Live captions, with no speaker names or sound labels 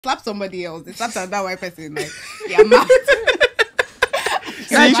slap somebody else. They slap that white person. Like, yeah, mouth.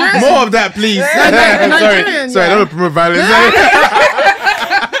 See, more of that, please. Sorry, I don't promote violence.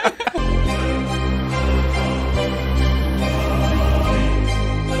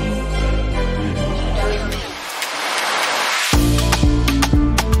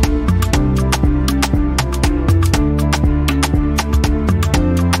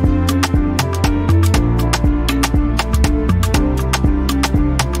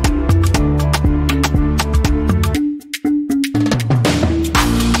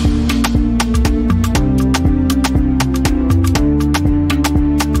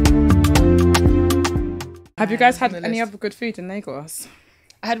 Have you guys had any other good food in Lagos?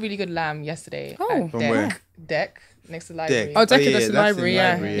 I had really good lamb yesterday. Oh, from where? Deck next to the library. Oh, Deck yeah, next to the that's library. in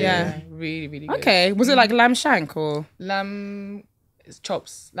Yeah, library, yeah. Really, really good. Okay, was it like lamb shank or? Lamb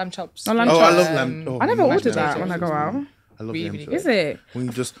chops. Lamb chops. Oh, lamb Oh, I chops. love lamb. Oh, I never mashed ordered lamb that chops. when I go out. I love Really, lamb really chops. Is it?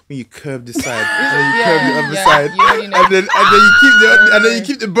 When you curve this side, and then you curve the other Yeah, side, you already know. and then you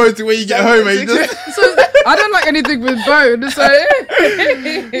keep the bone to when you get home, and you just I don't like anything with bone, so.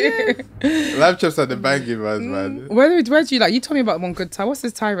 lamb chops are the banging ones, man. Where do you like? You told me about one good Thai. What's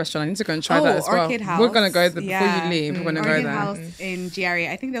this Thai restaurant? I need to go and try that as well. Orchid House. We're gonna go there before you leave. We're gonna go Orchid there. House in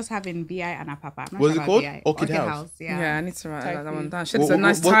GRA. I think they also have in BI and Apapa. I'm not What's sure it about called? BI. Orchid House. Yeah, I need to write Thai that one food. down. Shit, it's a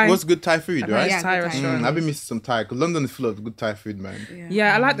nice Thai. What's good Thai food, a right? nice Thai good Thai restaurant. I've been missing some Thai because London is full of good Thai food, man.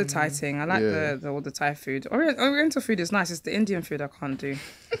 Yeah, I like the Thai thing. I like Yeah. all the Thai food. Oriental food is nice. It's the Indian food I can't do.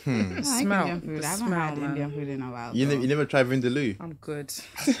 I like Smell. Indian food. The I haven't smell, had man. Indian food in a while. You never tried vindaloo? I'm good.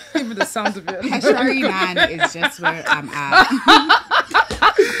 Even the sound of it. Peshwari naan is just where I'm at.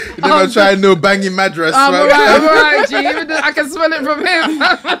 You never tried no banging madras? I'm man? alright, G. I can smell it from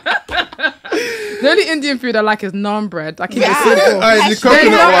him. The only Indian food I like is naan bread. I keep it simple. Alright, the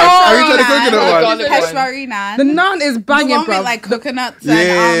coconut one. Have you tried the coconut one? Garlic one. Peshwari naan. The naan is The banging, one bro. with like coconuts Yeah,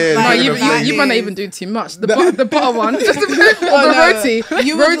 and No, like, you that might not is even do too much. The butter one, just a bit. Oh, The no. roti,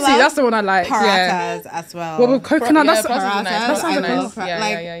 You would love that's the one I like. Yeah. parathas as well. Well, with coconut, Yeah, that's parathas are nice. Parathas, Parathas I are love nice. pra-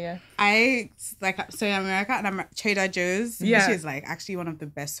 like- Yeah. I like so in America and I'm Trader Joe's, Yeah. which is like actually one of the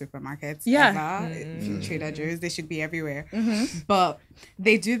best supermarkets Yeah. ever. Trader Joe's, they should be everywhere. But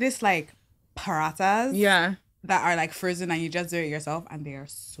they do this like parathas Yeah. that are like frozen and you just do it yourself and they are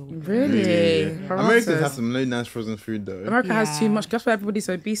so good. Really? Americans Parathas. have some really nice frozen food though. America has too Yeah. much. That's why everybody's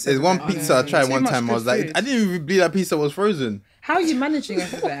obese. There's one over there. pizza I tried Too one much time. I good was like, food. I didn't even believe that pizza was frozen. How are you managing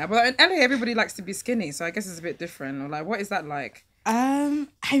over there? Well, in LA, everybody likes to be skinny, so I guess it's a bit different. Or like, what is that like? I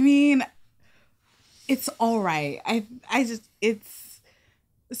mean, it's all right. I just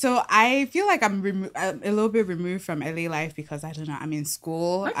so I feel like I'm a little bit removed from LA life because I don't know. I'm in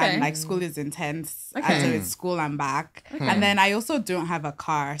school Okay. and like school is intense. Okay. And so it's school and back. And then I also don't have a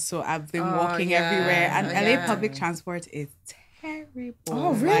car, so I've been walking yeah. everywhere. And LA Yeah. public transport is terrible.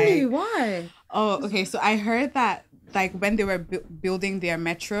 Oh, really? Like, Why? oh, okay. So I heard that like when they were building their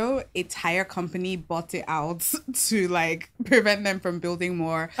metro, a tire company bought it out to like prevent them from building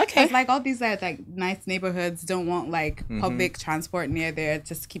more. Okay. It's like all these like nice neighborhoods don't want like public transport near there,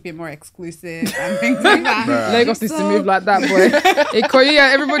 just keep it more exclusive and things like that. Bruh. Lagos needs to So- move like that, boy. Ikoyi,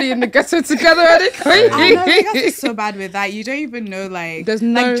 everybody in the ghetto together at Ikoyi. I know Lagos is so bad with that. You don't even know like There's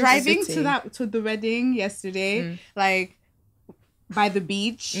no like driving city. to the wedding yesterday, like by the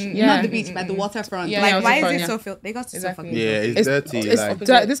beach, Yeah. not the beach, by the waterfront. Yeah, like yeah, why is waterfront, it yeah. so filthy? Lagos is Exactly. so fucking Yeah, filthy. it's dirty. It's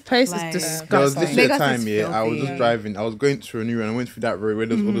like, this place Like- is disgusting. there was literally a Lagos is time, I was filthy. just driving. I was going to Renew and I went through that road where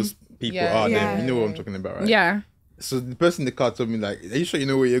all those people Yeah. are. Yeah. There. You know what I'm talking about, right? Yeah. So the person in the car told me like, "Are you sure you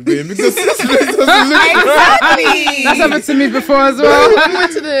know where you're going?" Because this place doesn't look Exactly. That's happened to me before as well. We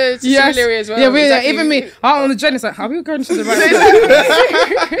went to the Yes. area as well. Yeah, Exactly. even me. On the journey, it's like, are we going to the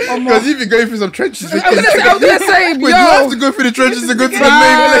right? Because you've been going through some trenches. I was gonna say, Wait, you have to go through the trenches to go to the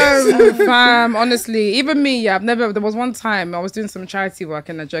main place. Fam, honestly, even me, yeah, I've never. There was one time I was doing some charity work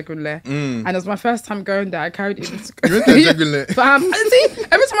in Najegule, and it was my first time going there. I carried it. You went to Najegule? Fam, and see,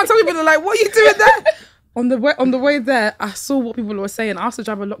 every time I tell people, they're like, "What are you doing there?" On the way there, I saw what people were saying. I asked the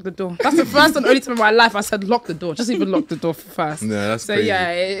driver, lock the door. That's the first and only time in my life I said, lock the door. Just even lock the door first. No, that's so crazy.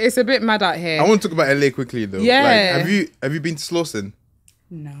 yeah, it's a bit mad out here. I want to talk about LA quickly though. Yeah. Like, have you been to Slauson?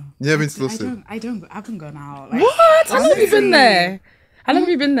 No. You haven't been to Slauson? I haven't gone out. Like, What? How long have you been honestly. there? How long have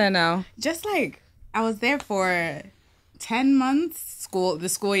you been there now? Just like I was there for 10 months, the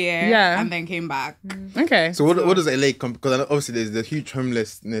school year, Yeah. and then came back. Okay. So what does LA because obviously there's the huge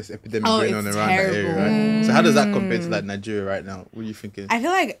homelessness epidemic going on it's around that area, terrible. right? So how does that compare to like Nigeria right now? What are you thinking? I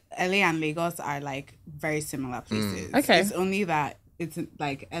feel like LA and Lagos are like very similar places. Okay. It's only that it's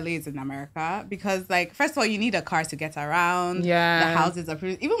like LA is in America because like first of all you need a car to get around. Yeah. The houses are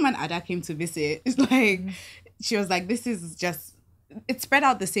pretty. Even when Ada came to visit, it's like she was like, this is just it's spread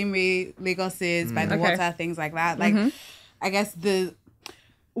out the same way Lagos is by the Okay. water, things like that. Like, I guess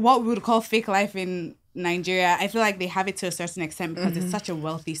what we would call fake life in Nigeria, I feel like they have it to a certain extent because it's such a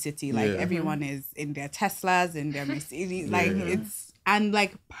wealthy city. Like everyone is in their Teslas, in their Mercedes. Like it's and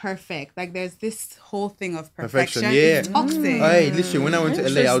like perfect. Like there's this whole thing of perfection. It's toxic. Hey, listen, when I went to LA,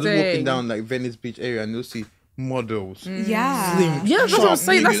 I was just walking Interesting. down like Venice Beach area and you'll see models. Yeah. Slim, Yeah, that's what I'm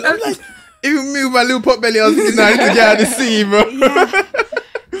saying. niggas. That's I'm like, even me with my little pot belly, I was thinking, I need to get out of the sea, bro.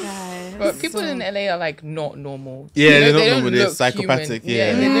 Yeah. But people in LA are like not normal. Yeah, they're not they don't normal, they're look psychopathic, human.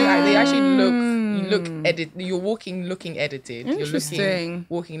 yeah. They, do, they actually look you're walking looking edited. You're Interesting.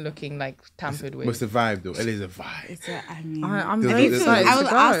 looking like tampered with. What's the vibe though? LA's a vibe. I mean, I'm There's- very there's- excited I to will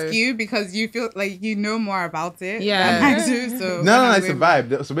go. ask you because you feel like you know more about it. Yeah. than I do. So No, it's a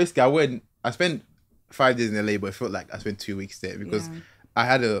vibe. So basically, I spent 5 days in LA, but it felt like I spent 2 weeks there because I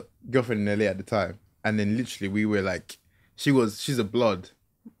had a girlfriend in LA at the time, and then literally we were like, she's a blood,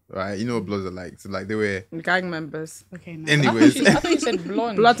 right? You know what bloods are like. So like they were. Gang members. Okay. No. Anyways. I thought you said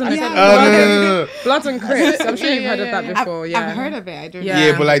blonde. Blood and Yeah. No. Blood and Crips. I'm sure you've heard of that yeah. before. Yeah. I've heard of it. I don't Yeah. know.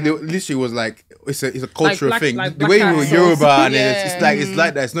 Yeah, but like they literally was like it's a cultural black- thing. like The way black we were cats. Yoruba and then Yeah. it's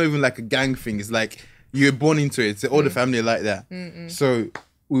like that. It's not even like a gang thing. It's like you're born into it. So all the family are like that. So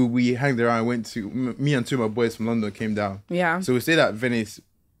we hanged around. Went to me and two of my boys from London came down. Yeah. So we stayed at Venice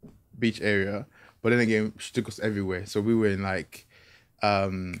Beach area, but then again she took us everywhere. So we were in like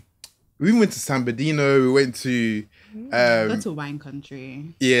we went to San Bernardino. We went to That's a wine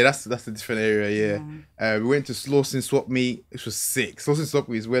country. yeah, that's a different area. Yeah, we went to Slauson Swap Meet, which was sick. Slauson Swap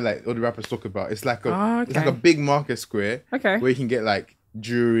Meet is where like all the rappers talk about. It's like it's like a big market square. Okay. Where you can get like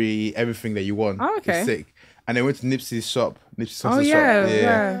jewelry, everything that you want. Oh, okay. It's sick. And then went to Nipsey's shop, Nipsey's Oh, shop.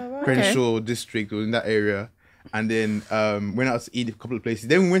 yeah. Crenshaw District was in that area. And then went out to eat a couple of places.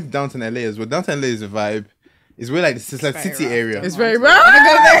 Then we went to downtown LA as well. Downtown LA is a vibe. It's where like it's like very city rough, area. It's very rare.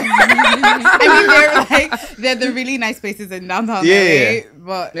 I mean, they're the really nice places in downtown Yeah. LA,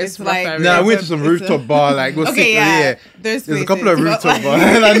 but It's it's rough like area. No, I it's went a- to some it's a- rooftop bar. Like, it was Okay, sick. yeah. There's a couple of places, rooftop but,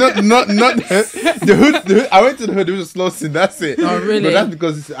 bars. Like, not the hood. I went to the hood. It was a Slauson. That's it. Oh, really? But that's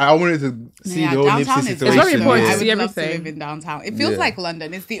because I wanted to see the whole downtown Nipsey is situation. very important I to would see love to everything. live in downtown. It feels Yeah. like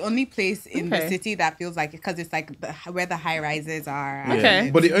London. It's the only place in the Okay. city that feels like because it's like where the high rises are. Yeah. Okay.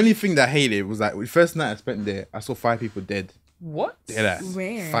 But the only thing that I hated was like the first night I spent there, I saw 5 people dead. What? Dead ass.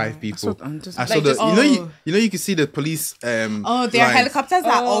 Where? 5 people. I'm just- I saw Like the. just- You can see the police. Oh, there are lines. helicopters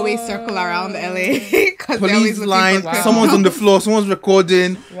that always circle around LA because they're always Police looking line. for Wow. Someone's on the floor. Someone's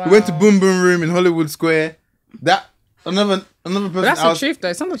recording. We went to Boom Boom Room in Hollywood Square. That another person. But that's I the was- truth,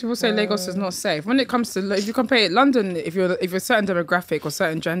 though. Sometimes people say Lagos is not safe. When it comes to, if you compare it, London, if you're a certain demographic or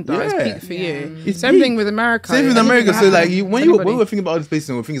certain gender, it's Yeah. peak for you. It's Same peak. thing with America. Same with Anything America. can So happen like to when anybody. we were thinking about all these places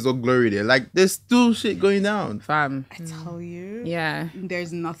and we think it's all glory there, like there's still shit going down. Fam. I tell you, Yeah.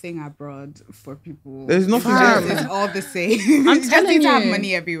 there's nothing abroad for people. There's nothing Fam. there. It's all the same. You just telling need to have you.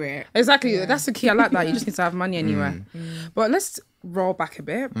 money everywhere. Exactly. That's the key. I like that. You just need to have money anywhere. But let's roll back a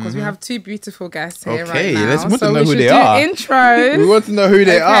bit because we have 2 beautiful guests here Okay, right now. let's want to so know we who should they do are. intros. We want to know who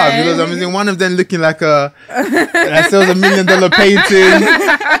they are Okay. because I'm seeing one of them looking like that sells $1 million painting.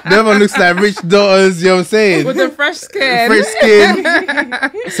 The other one looks like rich daughters. You know what I'm saying? with the fresh skin. Fresh skin.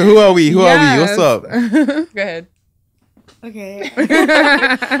 So who are we? Who are we? What's Yes. up? Go ahead. Okay.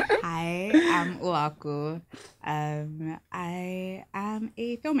 Hi, I'm Uloaku. I am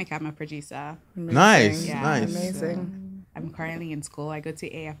a filmmaker. I'm a producer. Nice, Yeah. nice. Amazing. I'm currently in school. I go to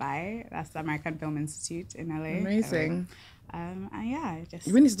AFI. That's the American Film Institute in LA. Amazing. And yeah, I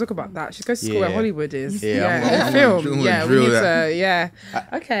just We need to talk about that. She goes to school where Yeah. Hollywood is. Yeah, I'm gonna film. drill- I'm gonna Yeah, we drill need that. to. Yeah.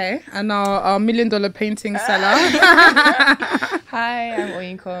 Okay. And our $1 million painting seller. Hi, I'm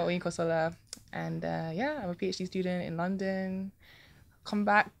Oyinkan Sola, and I'm a PhD student in London. Come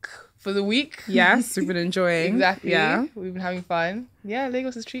back for the week. Yes, we've been enjoying. Exactly. Yeah. We've been having fun. Yeah,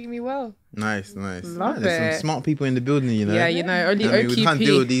 Lagos is treating me well. Nice. Love There's it. some smart people in the building, you know. Yeah, you know, only I mean, we can't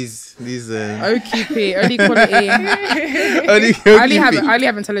deal with OQP. these OQP, early quality. early I only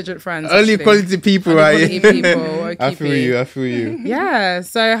have intelligent friends. early actually. quality people, Early right? quality people, I feel OQP. you. I feel you. Yeah.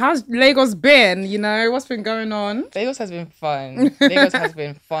 So how's Lagos been? You know, what's been going on? Lagos has been fun. Lagos has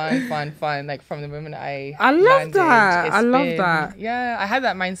been fun. Like from the moment I love landed, that. it's I love been- that. Yeah, I had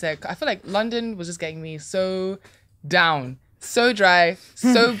that mindset. I feel like London was just getting me so down So dry,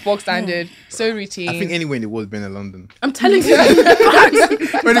 so bog standard, so routine. I think anywhere in the world has been in London. I'm telling you.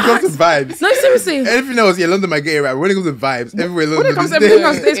 When it comes to vibes. No, seriously. Anything else, yeah, London might get it right. When it comes to vibes, everywhere in When London it comes to is everything there.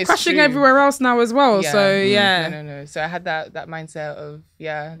 else, it's It's crashing true. everywhere else now as well. Yeah. So yeah. No. So I had that mindset of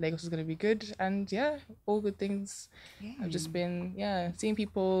Lagos is gonna be good, and all good things. I've just been seeing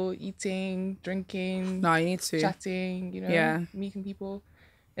people, eating, drinking, No, you need to. chatting, Yeah. meeting people.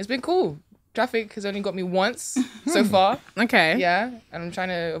 It's been cool. Traffic has only got me once so far. Okay. Yeah, and I'm trying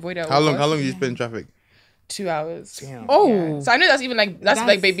to avoid it. at How all long costs. did you spend in traffic? 2 hours. Oh. Yeah. So I know that's even that's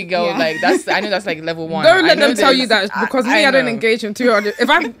like baby girl. yeah. Like I know that's like level 1. Don't let I know them tell you there's- that because I don't know. engage in 200. If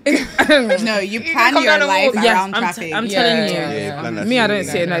I'm No, you plan come your down and life walk. Yes, around I'm traffic. I'm telling you. Yeah, plan that Me, I shit. don't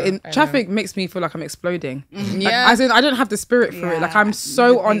see it. I Like, know, I know. traffic makes me feel like I'm exploding. Yeah. As in, I don't have the spirit for it. Like, I'm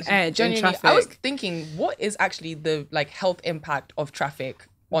so on edge in Genuinely, traffic. I was thinking, what is actually the health impact of traffic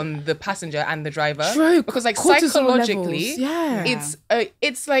on the passenger and the driver? True. Because Cortisol psychologically, levels. Yeah.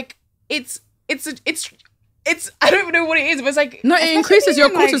 it's I don't even know what it is, but it's like No, it increases your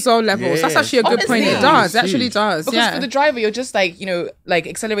like- cortisol levels. That's Yeah. actually a good point. It Honestly. does. It It's actually huge. does. because Yeah. for the driver, you're just like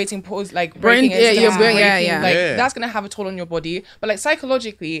accelerating, pause, like Brain- braking, yeah, and your stuff, brain- yeah, braking, yeah. like Yeah. that's gonna have a toll on your body. But like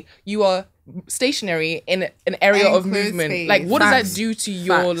psychologically, you are stationary in an area of Enclosed movement. space. Like, what does Facts. that do to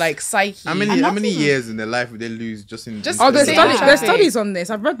your Facts. like psyche? How And many that's years in their life would they lose just in? Just- Oh, there's Same studies. There's traffic. studies on this.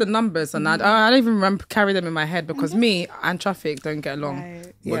 I've read the numbers on that. I don't even remember carry them in my head because me and traffic don't get along.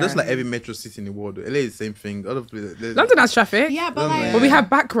 Right. But that's like every metro city in the world. LA is the same thing. Other places. London has traffic. Yeah, but London. like, But we have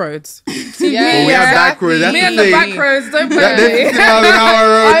back roads. Yeah, Oh, we have back roads, that's Me the and the thing. back roads, don't They're play. 50 miles an hour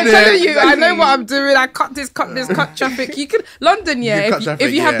road I'm there. telling you, I know what I'm doing. I cut this, cut traffic. You can London, yeah. You cut If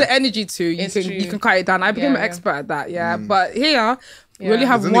traffic, you have yeah. the energy to, It's you true. can cut it down. I became an Yeah. expert at that, yeah. But here we only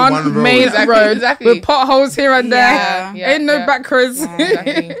have There's only one road. main Exactly, road exactly. with potholes here and there. Yeah, Ain't no yeah. back roads.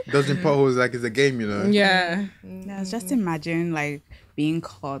 Exactly. Dodging potholes like it's a game, you know. Yeah. yeah, just imagine like being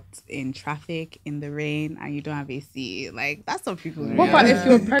caught in traffic in the rain and you don't have AC. Like that's what people do. What about if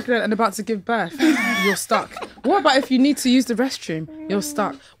you're pregnant and about to give birth? You're stuck. What about if you need to use the restroom? You're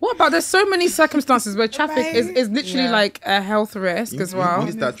stuck. What about there's so many circumstances where traffic is literally Yeah. like a health risk as You well.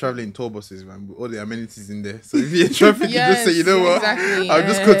 need to start traveling in tour buses, man, with all the amenities in there. So if you're in traffic, you just say, Yes, you know what? exactly. I'll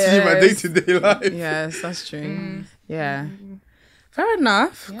just continue my Yes. day-to-day life. Yes, that's true. Yeah. Fair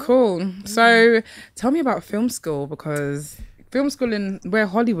enough. Cool. So tell me about film school because film school in where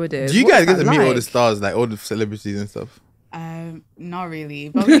Hollywood is. Do you what's guys get that to meet all like? the stars, like all the celebrities and stuff? Not really,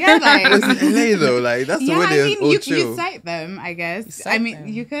 but we get like. In LA though, like that's the Yeah, way I they mean, all you chill. cite them, I guess. cite I mean, them.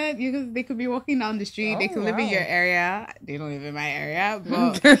 you could, they could be walking down the street. They Oh, could live in wow. your area. They don't live in my area,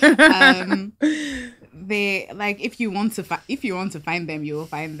 but they like if you want to find them, you will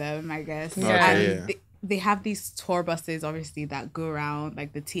find them, I guess. Okay, And yeah. they have these tour buses, obviously, that go around,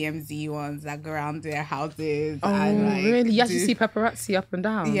 like the TMZ ones that go around their houses. Oh, and, like, really? You actually do- see paparazzi up and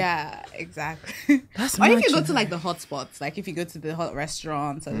down. Yeah, exactly. That's or you can magic. go to like the hot spots. Like if you go to the hot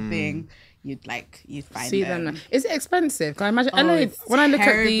restaurants or the thing, you'd find See them. them. Is it expensive? Can I imagine? Oh, LA, it's when I look at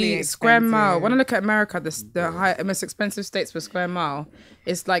the terribly square mile, expensive. when I look at America, the most expensive states for square mile,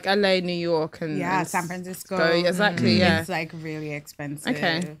 it's like LA, New York, and Yeah, and San Francisco. Exactly. Yeah. It's like really expensive.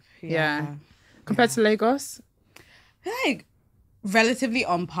 Okay. Yeah. Compared to Lagos. Like relatively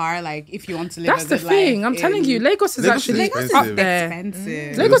on par, like if you want to live That's a the good thing. life I'm telling in- you, Lagos is Lagos is actually expensive. up there.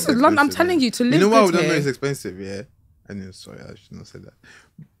 expensive. Lagos is It's London. I'm expensive, telling yeah. you to live You know why we good don't know here. it's expensive, yeah? I know, sorry, I should not say that.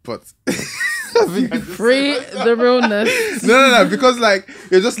 But I think I just- Free the realness. no, because like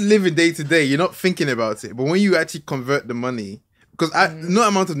you're just living day to day. You're not thinking about it. But when you actually convert the money, because no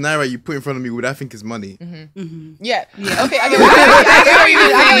amount of naira you put in front of me would I think is money. Yeah. Okay. I get what you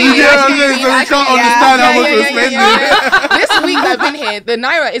mean. You know what I'm saying? So we can't understand how much we're spending. This week I've been here, the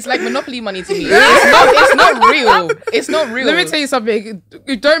naira is like monopoly money to me. It's not real. It's not real. Let me tell you something.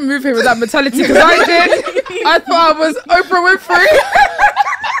 You don't move here with that mentality because I did. I thought I was Oprah Winfrey.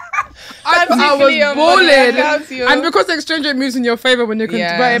 I thought I was balling. And because the exchange rate moves in your favor when you're Yeah.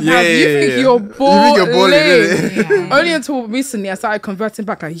 converting Yeah, pounds, you yeah, think yeah. you're You think you're balling, balling. innit? Only until recently I started converting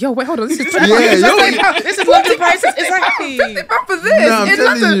back. Like, yo, wait, hold on. This is This is London prices. Exactly. £50 for this. No, I'm in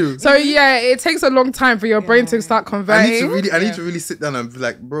telling London. you. So yeah, it takes a long time for your brain to start I converting. need to really sit down and be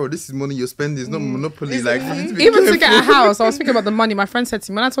like, bro, this is money you're spending. It's not monopoly. Like, you need to be Even to get a careful. house, I was thinking about the money. My friend said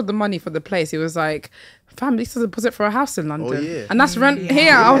to me when I told the money for the place, he was like, "Fam, this is a deposit for a house in London, Oh, yeah. and that's rent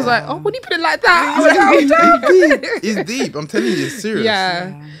here." I was like, "Oh, when you put it like that?" I was like, It's deep. I'm telling you, it's serious.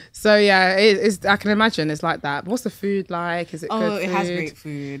 yeah. So yeah, it's. I can imagine it's like that. What's the food like? Is it Oh, good it food? has great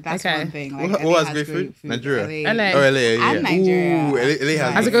food. That's Okay. one thing. Like, What LA has great food? Nigeria. LA. Oh, LA, yeah. And Nigeria. Ooh, LA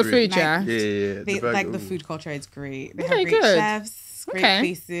has Has a good good food, yeah. Yeah. They, burger, like the ooh. food culture is great. They Okay, have great good. chefs. restaurants,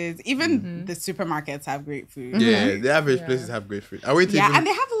 great places. Even the supermarkets have great food. Yeah, the average places have great food. I went to and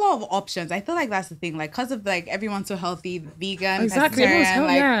they have a lot of options. I feel like that's the thing. Like, because of like everyone's so healthy, vegan, Exactly.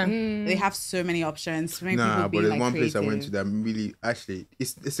 pescatarian, they have so many options. So many people but being, there's like, one place I creative. went to that really actually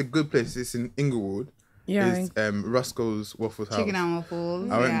it's a good place. It's in Inglewood. Yeah. It's Roscoe's Waffles House. Chicken and waffles.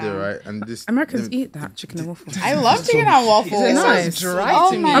 I went there, right? And this Americans eat that chicken and waffles. I love chicken and waffles. Is it nice? Dry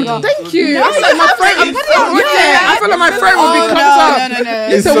Oh to my me. God. Thank you. No, I feel like my throat. I feel like my throat will be clogged up. No.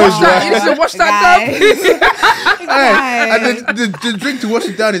 You need to wash that. You need to wash that up. and then the drink to wash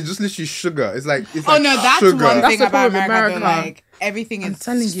it down is just literally sugar. It's like that's sugar. one That's thing the about problem with America. America. Like, everything is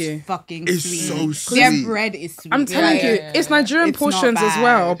telling you. fucking It's sweet. so sweet. Their bread is sweet. I'm telling you, it's Nigerian It's not portions as bad.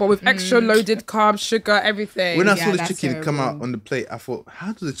 well, but with extra loaded carbs, sugar, everything. When I saw the that's chicken come terrible. out on the plate, I thought,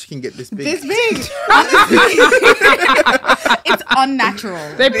 how does the chicken get this big? This big. It's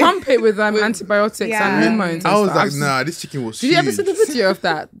unnatural. They pump it with antibiotics and hormones. I And was stuff. like, nah, this chicken was Did you ever see the video of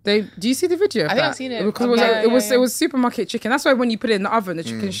that? Do you see the video? Of I think that? I've seen it. Because Yeah, it was supermarket chicken. That's why when you put it in the oven, the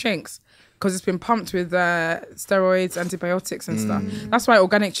chicken shrinks because it's been pumped with steroids, antibiotics, and stuff. That's why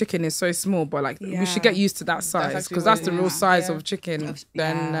organic chicken is so small. But like, we should get used to that size actually because what that's it the real is. size of chicken.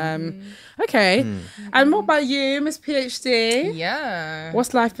 Then okay. And what about you, Miss PhD? Yeah.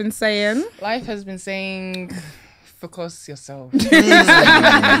 What's life been saying? Life has been saying, focus yourself.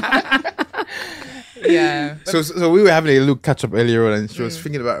 Yeah. So we were having a little catch up earlier on, and she was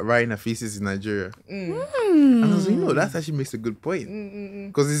thinking about writing a thesis in Nigeria. And I was like, that actually makes a good point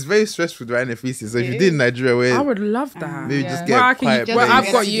because it's very stressful writing a thesis. So if you did in Nigeria, where I would love that. maybe just get Well, I can- quiet. well, place.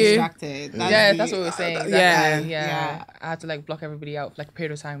 I've got you. Distracted. That's what we were saying. Exactly. Yeah. I had to like block everybody out for like a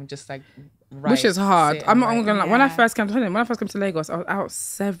period of time and just like write. Which is hard. sit I'm and not write. gonna lie. When I first came to Lagos, I was out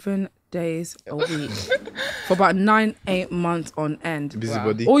 7 days a week for about 9-8 months on end.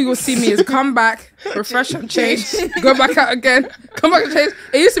 Busybody. All you'll see me is come back, refresh and change, go back out again, come back and change.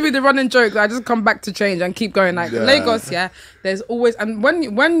 It used to be the running joke that I just come back to change and keep going. Like Lagos, there's always, and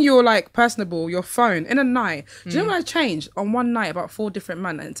when you're like personable, your phone in a night. Do you know when I changed on one night about 4 different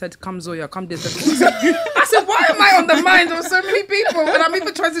men and said, "Come Zoya, come this." I said, "Why am I on the mind of so many people?" And I'm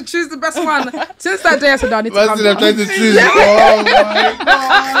even trying to choose the best one. Since that day, I said, "No, I need to come Imagine I'm down." trying to choose. Oh my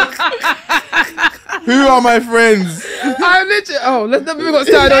god. Who are my friends? I'm literally. Let's not got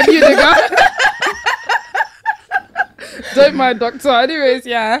started on you, nigga. Don't mind, doctor. Anyways,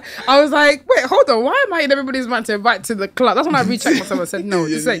 I was like, wait, hold on. Why am I in everybody's mind to invite to the club? That's when I rechecked myself and said, no,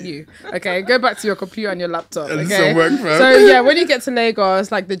 this ain't you. Okay, go back to your computer and your laptop. And Okay. some work, fam. So when you get to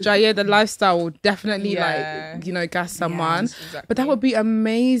Lagos, like the lifestyle will definitely gas someone. Exactly. But that would be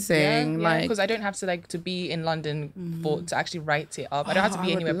amazing. Like, because I don't have to be in London to actually write it up. I don't have to be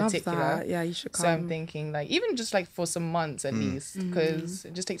I would anywhere love particular. that. Yeah, you should come. So I'm thinking like even just like for some months at least, because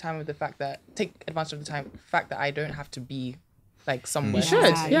just take time with the fact that take advantage of the fact that I don't have to be like somewhere. You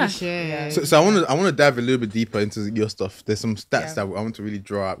should, yeah. You should. So I want to dive a little bit deeper into your stuff. There's some stats that I want to really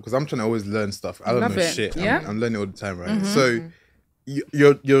draw up because I'm trying to always learn stuff. I don't Love know it. shit. Yeah. I'm learning all the time, right? So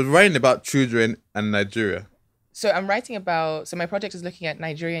you're writing about children and Nigeria. So I'm writing about. So my project is looking at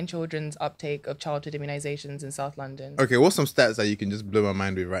Nigerian children's uptake of childhood immunizations in South London. Okay, what's some stats that you can just blow my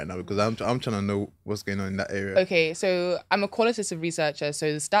mind with right now? Because I'm trying to know what's going on in that area. Okay, so I'm a qualitative researcher,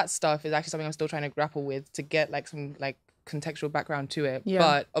 so the stats stuff is actually something I'm still trying to grapple with to get like some like contextual background to it. Yeah.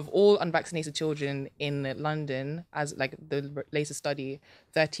 But of all unvaccinated children in London, as like the latest study,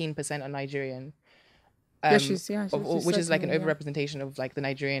 13% are Nigerian. Which is like an overrepresentation of like the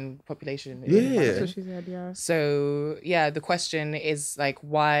Nigerian population. Yeah. So the question is like,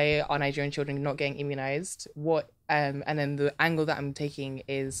 why are Nigerian children not getting immunized? And then the angle that I'm taking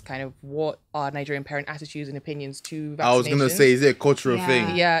is kind of what are Nigerian parent attitudes and opinions to vaccination. I was gonna say, is it a cultural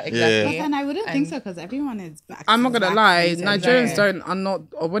thing? Yeah, exactly. And I wouldn't think so because everyone is vaccinated. I'm not gonna lie, vaccinated. Nigerians are not,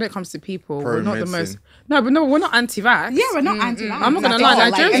 or when it comes to people, we're not the most. Pro-medicine. No, we're not anti-vax. Yeah, we're not anti-vax. I'm not gonna at lie,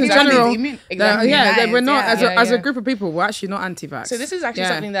 all. Nigerians in everyone is general, exactly. we're not as a Yeah. group of people. We're actually not anti-vax. So this is actually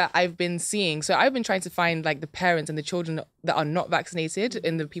something that I've been seeing. So I've been trying to find like the parents and the children that are not vaccinated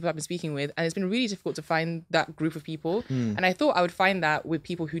in the people I've been speaking with, and it's been really difficult to find that group of people. And I thought I would find that with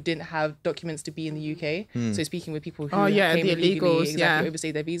people who didn't have documents to be in the UK. So speaking with people who came the illegally, illegals,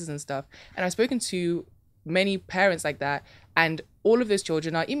 overstayed their visas and stuff. And I've spoken to many parents like that, and all of those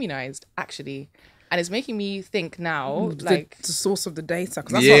children are immunized actually. And it's making me think now, like the source of the data.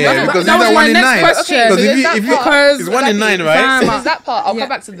 Because isn't that one in nine? Question. Okay, so Because it's 1 in 9, right? So there's that part. I'll come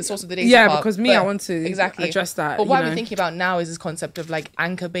back to the source of the data. Yeah, part, because I want to address that. But what I've been thinking about now is this concept of like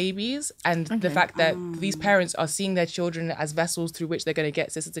anchor babies and the fact that these parents are seeing their children as vessels through which they're going to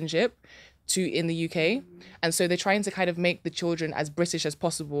get citizenship in the UK. And so they're trying to kind of make the children as British as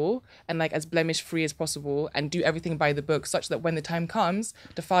possible and like as blemish free as possible and do everything by the book, such that when the time comes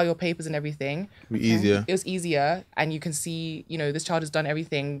to file your papers and everything, easier. It was easier, and you can see, you know, this child has done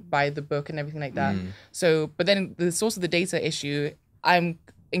everything by the book and everything like that. So, but then the source of the data issue, I'm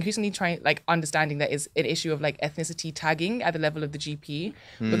increasingly understanding that is an issue of like ethnicity tagging at the level of the GP,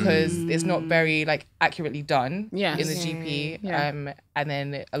 because it's not very like accurately done in the GP. And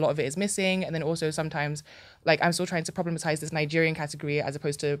then a lot of it is missing. And then also sometimes like I'm still trying to problematize this Nigerian category as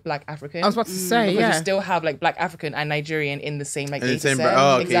opposed to Black African. I was about to say, because you still have like Black African and Nigerian in the same like data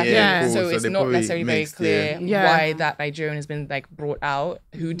set. Exactly. Cool. So it's not necessarily mixed, very clear why that Nigerian has been like brought out.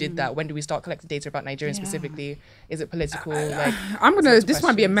 Who did that? When do we start collecting data about Nigerian specifically? Is it political? This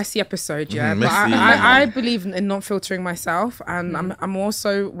might be a messy episode, but I believe in not filtering myself, and I'm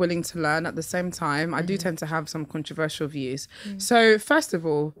also willing to learn at the same time. I do tend to have some controversial views. So first of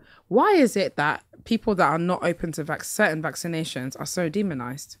all, why is it that people that are not open to certain vaccinations are so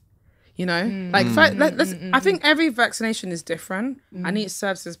demonized? You know, I think every vaccination is different and each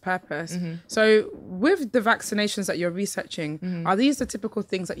serves its purpose. So with the vaccinations that you're researching, are these the typical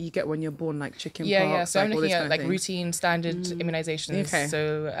things that you get when you're born, like chicken pox? Yeah. So I'm looking at like things? routine standard immunizations. Okay.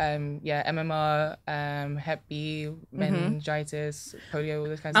 So MMR, Hep B, meningitis, polio, all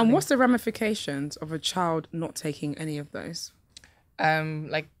those kinds of things. And what's the ramifications of a child not taking any of those?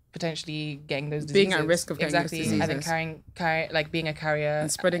 Like potentially getting those diseases. Being at risk of getting those diseases. And then carrying, being a carrier. And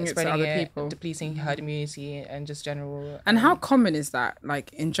spreading it to other people. Depleting herd immunity and just general... And how common is that,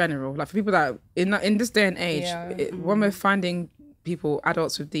 like, in general? Like, for people that, in this day and age, when we're finding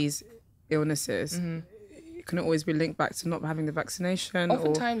adults with these illnesses, it can always be linked back to not having the vaccination.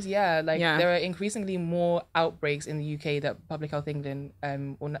 Oftentimes, there are increasingly more outbreaks in the UK that Public Health England,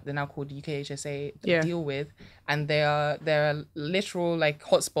 or they're now called UKHSA, deal with, and there are literal like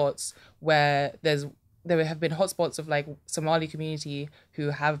hotspots where there have been hotspots of like Somali community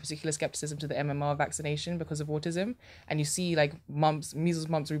who have a particular skepticism to the MMR vaccination because of autism, and you see like measles,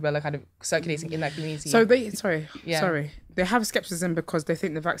 mumps, rubella kind of circulating in that community. So they have skepticism because they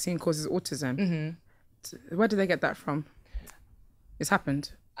think the vaccine causes autism. Where do they get that from? It's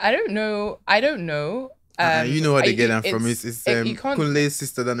happened. I don't know. You know where they get that from. It's Kunle's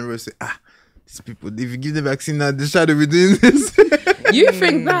sister down the road say, these people, if you give the vaccine now, the shadow will be doing this. You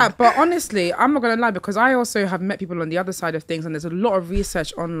think that, but honestly, I'm not going to lie, because I also have met people on the other side of things, and there's a lot of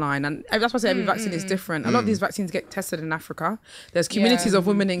research online, and that's why I say every vaccine is different. A lot of these vaccines get tested in Africa. There's communities of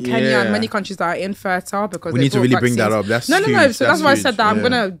women in Kenya and many countries that are infertile because we need to really bring that up. That's huge. No. So that's why I said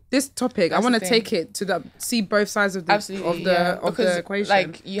that this topic, I want to take it to see both sides of the equation.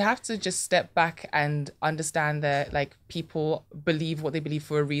 Like, you have to just step back and understand that like people believe what they believe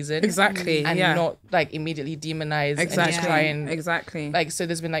for a reason. Exactly. And not like immediately demonize and just try and like, so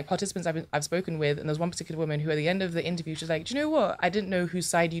there's been like participants I've spoken with, and there's one particular woman who at the end of the interview, she's like, do you know what? I didn't know whose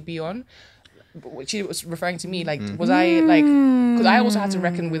side you'd be on. She was referring to me, like, was I like, because I also had to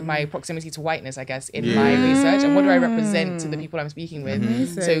reckon with my proximity to whiteness, I guess, in my research, and what do I represent to the people I'm speaking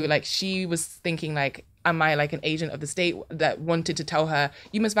with. So like she was thinking like, am I like an agent of the state that wanted to tell her,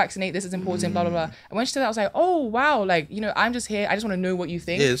 you must vaccinate, this is important, blah, blah, blah. And when she said that, I was like, oh, wow, like, you know, I'm just here. I just want to know what you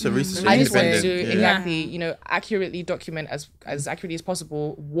think. Yeah, it's a research. I just want to you know, accurately document as accurately as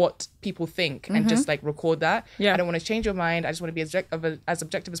possible what people think and just like record that. I don't want to change your mind. I just want to be as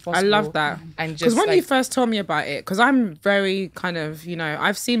objective as possible. I love that. And just because when you first told me about it, because I'm very kind of, you know,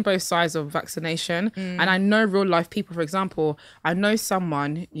 I've seen both sides of vaccination, and I know real life people. For example, I know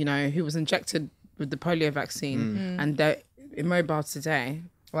someone, you know, who was injected with the polio vaccine and they're immobile today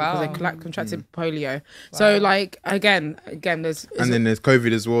because they contracted polio. So like again there's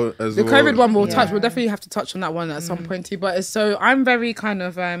COVID as well. The COVID one we'll touch. We'll definitely have to touch on that one at some point too. But so I'm very kind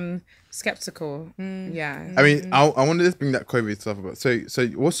of skeptical. I mean, I want to just bring that COVID stuff about. So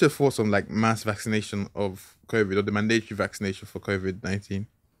what's your thoughts on like mass vaccination of COVID or the mandatory vaccination for COVID-19?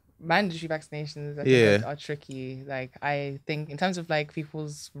 Mandatory vaccinations, I think, are tricky. Like, I think in terms of like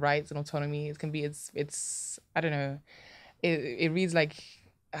people's rights and autonomy, it can be, it's I don't know, it reads like,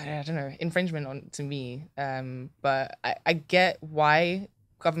 I don't know, infringement to me. But I get why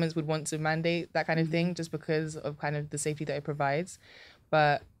governments would want to mandate that kind of thing, just because of kind of the safety that it provides.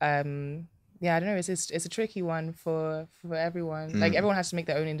 But I don't know. It's a tricky one for everyone. Like, everyone has to make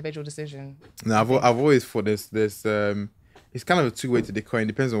their own individual decision. No, I've always thought this. It's kind of a two-way to the coin.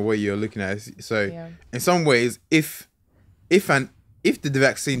 Depends on what you're looking at. So in some ways, if the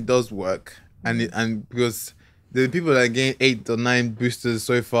vaccine does work, and because the people that are getting 8 or 9 boosters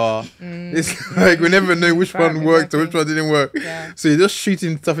so far, it's like we never know which one worked or which one didn't work. So you're just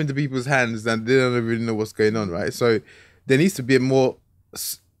shooting stuff into people's hands and they don't really know what's going on, right? So there needs to be a more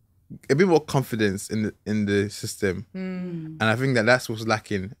a bit more confidence in the system, and I think that's what's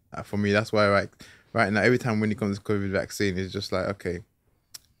lacking for me. That's why right now, every time when it comes to COVID vaccine, it's just like, okay,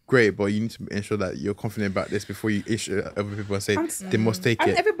 great, but you need to ensure that you're confident about this before you issue other people and say they must take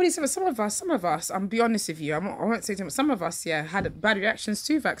it. Everybody's some of us. I'm be honest with you. I won't say too much. Some of us, had bad reactions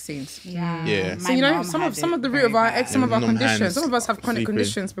to vaccines. Yeah. So some of the root of some of our conditions. Some of us have chronic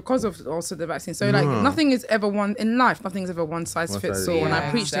conditions because of also the vaccine. So nothing is ever one in life. Nothing's ever one size fits all. And I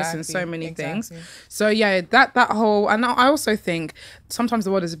preach this in so many things. So that whole, and I also think sometimes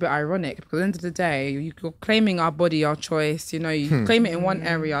the word is a bit ironic because at the end of the day, you're claiming our body, our choice. You claim it in one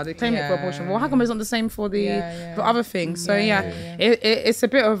area. They claim it for abortion. Well, how come it's not the same for for other things? So it's a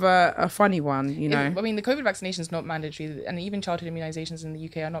bit of a funny one, I mean, the COVID vaccination is not mandatory, and even childhood immunizations in the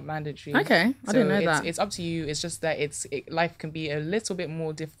UK are not mandatory. Okay, I didn't know that. It's up to you. It's just that life can be a little bit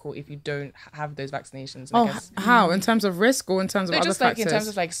more difficult if you don't have those vaccinations. How? In terms of risk or in terms of other factors? In terms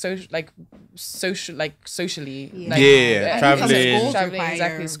of socially. Traveling. Exactly.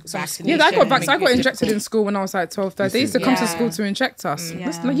 I got injected in school when I was like 12, 13. They used to come to school to inject us.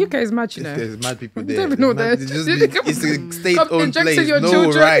 UK is mad, There's mad people there. Don't know that. It's a state-owned place.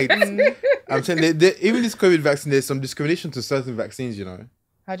 No right. I'm saying even this COVID vaccine, there's some discrimination to certain vaccines.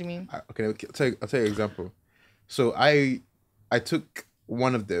 How do you mean? Okay, I'll tell you an example. So I took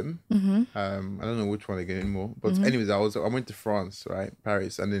one of them. I don't know which one again anymore. But anyways, I went to France, right,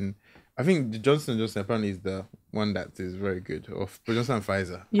 Paris, and then I think the Johnson & Johnson apparently is the one that is very good, or Johnson and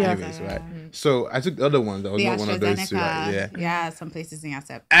Pfizer. Yeah. Anyways, right. So I took the other one that was not one of those two. Right? Yeah, some places didn't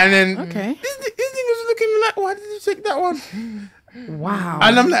accept. And then this thing was looking at me like, why did you take that one? Wow.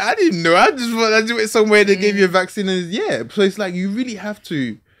 And I'm like, I didn't know. I just thought I do it somewhere they gave you a vaccine, and so it's like you really have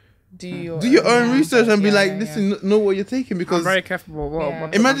to do your own research and be like, listen, know what you're taking, because I'm very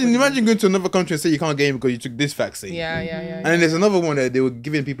careful. Imagine going to another country and say you can't get in because you took this vaccine. And then there's another one that they were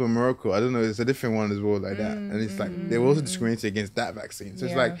giving people in Morocco. I don't know, it's a different one as well, like that. And it's like they were also discriminating against that vaccine. So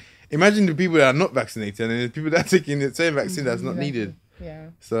it's like, imagine the people that are not vaccinated and then the people that are taking the same vaccine that's not needed.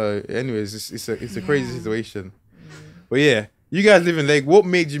 So anyways, it's a crazy situation. But you guys live in Lake. What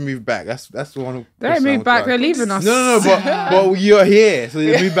made you move back? That's the one. They moved back. They're leaving us. No. But you're here, so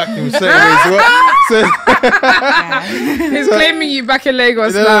you moved back in certain ways. He's claiming you back in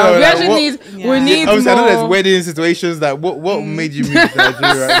Lagos now. We actually need. We need more. I know there's wedding situations. That what made you move to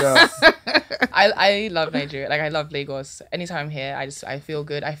Nigeria right now? I love Nigeria. Like, I love Lagos. Anytime I'm here, I feel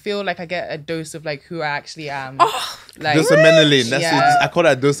good. I feel like I get a dose of like who I actually am. Dose of melanin. I call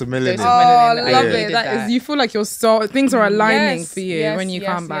that dose of melanin. I love it. That is, you feel like things are aligning for you when you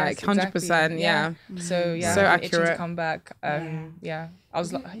come back. 100%. Yeah. So so accurate. Itching to come back. I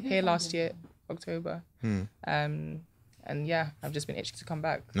was here last year, October. And I've just been itching to come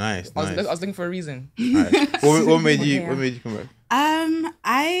back. Nice. I was looking for a reason. Nice. What made you come back?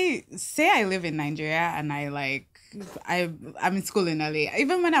 I say I live in Nigeria and I'm in school in LA.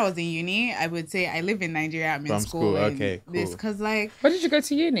 Even when I was in uni, I would say I live in Nigeria. I'm in school. Okay, cool. Because where did you go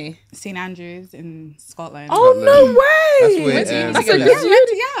to uni? St Andrews in Scotland. Oh no way! That's a good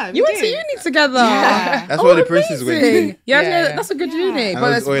uni. You went to uni together. Yeah. That's where the princes went to. Yeah, that's a good uni.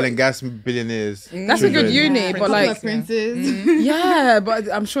 But it's oil and gas billionaires. That's a good uni, but like princes. Yeah,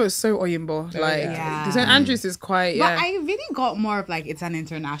 but I'm sure it's so Oyinbo. St Andrews is quite. But I really got more of like it's an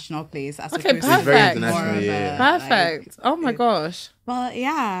international place. As okay, perfect. It's very international. Perfect. Oh my gosh. But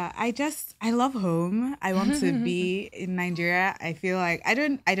I love home. I want to be in Nigeria. I feel like I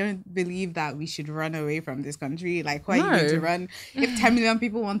don't believe that we should run away from this country. Like, why are you going to run? If 10 million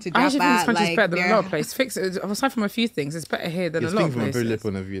people want to jump I actually think this country's like, better than a lot of places. Fix it. Aside from a few things, it's better here than a lot of places. From a very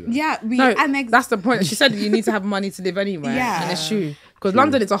point of view, though. Yeah, that's the point. She said you need to have money to live anywhere. Yeah. And it's true. Because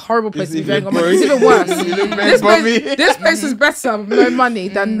London is a horrible place to be very on money. It's even worse. This place is better with no money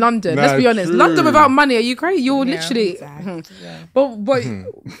than London. Let's be honest. True. London without money, are you crazy? You're literally. Exactly. But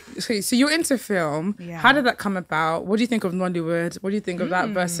so you're into film. Yeah. How did that come about? What do you think of Nollywood? What do you think of that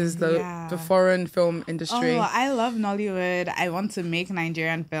versus the foreign film industry? Oh, I love Nollywood. I want to make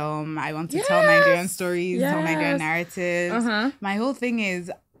Nigerian film. I want to tell Nigerian stories, tell Nigerian narratives. My whole thing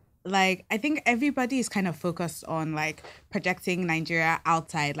is, like, I think everybody is kind of focused on like projecting Nigeria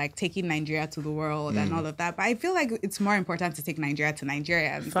outside, like taking Nigeria to the world and all of that. But I feel like it's more important to take Nigeria to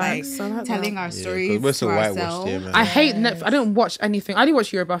Nigerians, like telling our stories we're so to whitewashed ourselves. here, man. I hate Netflix. I don't watch anything. I only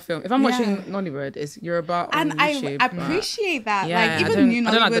watch Yoruba film. If I'm watching Nollywood, it's Yoruba on and YouTube. I appreciate that. Yeah, like even new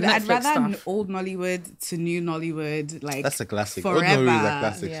Nollywood, like I'd rather stuff. old Nollywood to new Nollywood. Like that's a classic. Forever. Old Nollywood is a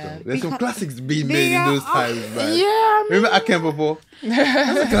classic though. There's some classics being made in those times, man. Yeah, remember Akempopo?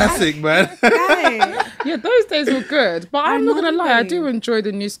 That's a classic, man. Yeah, those days were good. But I'm not gonna lie, I do enjoy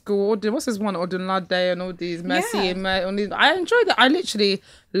the new school. What's this one, Odunlade and all these Messi and all these. I enjoyed it. I literally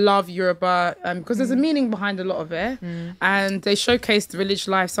love Yoruba because there's a meaning behind a lot of it, and they showcase the village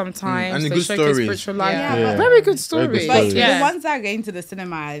life sometimes. And they good showcase stories. spiritual life. Yeah. Very good stories. Very good But stories. the ones that are going to the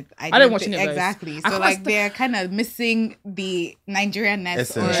cinema, I don't watch any of those. exactly. I So can't like they're kind of missing the Nigerian-ness.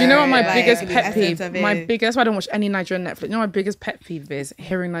 Essence. Do you know what my like, biggest the pet peeve? essence of My it. biggest. That's why I don't watch any Nigerian Netflix. You know, my biggest pet peeve is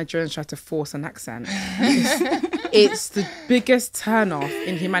hearing Nigerians try to force an accent. It's the biggest turn off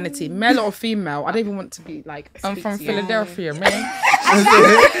in humanity, male or female. I don't even want to be like. I'm from Philadelphia, man.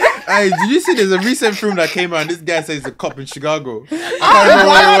 Hey, did you see there's a recent film that came out and this guy says he's a cop in Chicago? I can't remember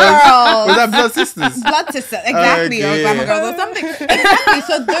what it was. Was that Blood Sisters? Blood Sisters, exactly, Okay, or Glamour yeah. Girls or something. Exactly.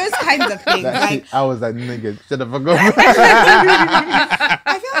 So those kinds of things, That like shit, I was like, nigga, shut the fuck up.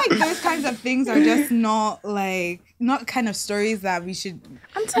 I feel like those kinds of things are just not kind of stories that we should.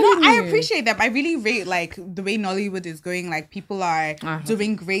 I'm telling I you. appreciate them. I really rate like the way Nollywood is going. Like people are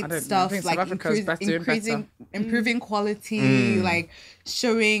doing great don't know. I stuff, think like South Africa is better doing better. improving quality, like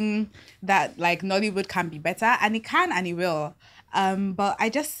showing that like Nollywood can be better, and it can and it will. But I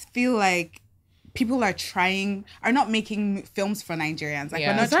just feel like people are not making films for Nigerians. Like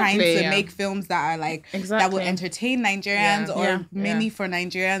Yeah. we're not trying Exactly, to yeah. make films that are like that will Exactly. entertain Nigerians Yeah. or Yeah. mainly for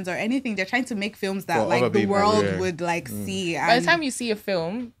Nigerians or anything. They're trying to make films that For like other the people, world yeah. would like see. By the And time you see a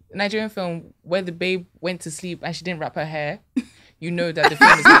film, Nigerian film, where the babe went to sleep and she didn't wrap her hair, you know that the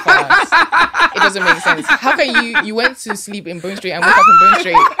film is not for us. It doesn't make sense. How can you went to sleep in Bone Street and woke up in Bone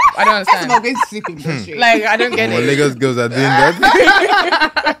Street? I don't first of all, understand. going to sleep in the street. Like, I don't get Well, it. Lagos girls are doing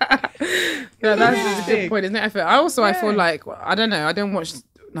that. Yeah, that's a good point, isn't it? I feel like I don't know. I don't watch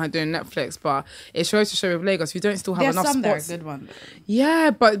Nigerian Netflix, but it shows to show with Lagos. We don't still have There's enough some that are spots. good ones.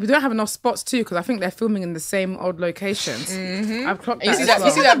 Yeah, but we don't have enough spots too because I think they're filming in the same old locations. I've clocked And that. you see as that, well.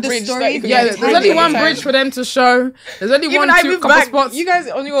 you see that The bridge? story That you can Yeah, go there's to only every one time. bridge for them to show. There's only Even one, I two, moved couple back. spots. You guys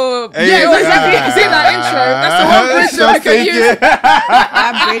on your Yeah, exactly. You see that intro? That's the one bridge that I can use.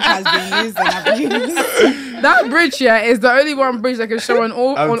 That bridge has been used and abused. That bridge, yeah, is the only one bridge that can show on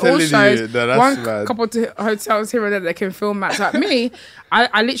all I'm on all telling shows. you, that's One mad. couple to hotels here and there that can film at. Like me,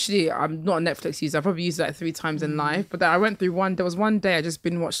 I literally, I'm not a Netflix user. I probably used it like 3 times in life. But then I went through there was one day I just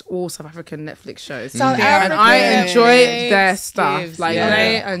been watched all South African Netflix shows. South And I African enjoy Netflix their stuff. gives, Like yeah.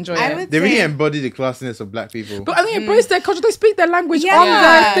 they enjoy I it. would They really say- embody the classiness of black people. But I think embrace their culture. They speak their language Yeah. on their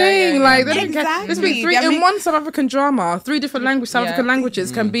Yeah, thing. yeah, Like they don't care. They Exactly. speak 3 I in mean- one South African drama. 3 different South African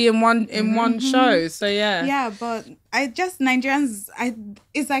languages can be in one show. So Yeah, but Nigerians,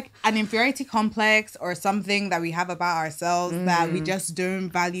 it's like an inferiority complex or something that we have about ourselves that we just don't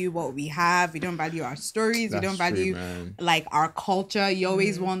value what we have. We don't value our stories. That's we don't true, value man. like our culture. You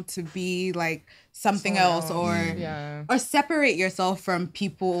always want to be like something else or Yeah. or separate yourself from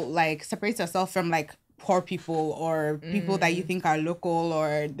people, like separate yourself from like poor people or people that you think are local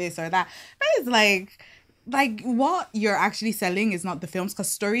or this or that. But it's like what you're actually selling is not the films because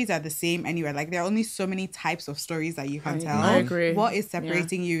stories are the same anywhere. Like there are only so many types of stories that you can tell. I agree. What is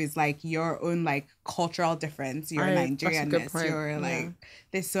separating you is like your own like cultural difference, your That's a good Nigerianness, point. your like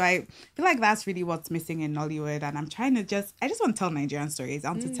this. So I feel like that's really what's missing in Nollywood, and I'm trying to I just want to tell Nigerian stories. I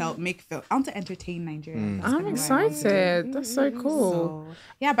want to I want to entertain Nigerians. That's I'm kinda what I want to do. excited. That's so cool. So,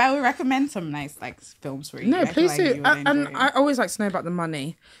 yeah, but I would recommend some nice like films for you. No, I feel please like do. you would And enjoy. I always like to know about the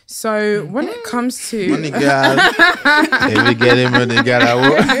money. So when it comes to Money girl. If we get him, money girl.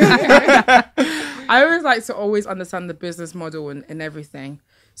 I always like to always understand the business model and everything.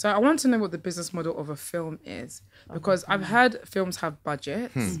 So I want to know what the business model of a film is because I've heard films have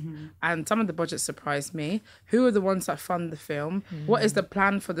budgets and some of the budgets surprise me. Who are the ones that fund the film? What is the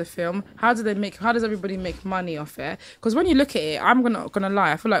plan for the film? How does everybody make money off it? Because when you look at it, I'm gonna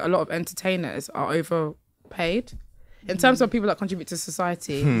lie, I feel like a lot of entertainers are overpaid. In terms of people that contribute to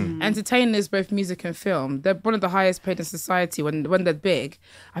society, entertainers, both music and film, they're one of the highest paid in society when they're big.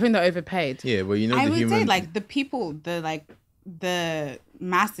 I think they're overpaid. Yeah, but you know I the would human. say like the people, the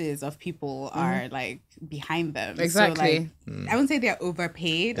masses of people are like behind them. Exactly. So, like, I wouldn't say they're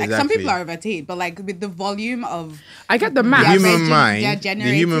overpaid. Like some Exactly. people are overpaid, but like with the volume of I get the the math. Yeah, human they're mind, the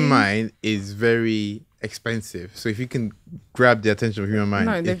generating- human mind is very expensive. So if you can grab the attention of human mind,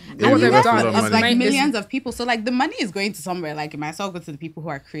 No, it they've- it what will they've worth a done lot is of of money. like Mate, millions of people. So like the money is going to somewhere. Like it might as well go to the people who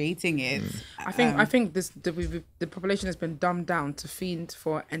are creating it. I think the population has been dumbed down to feed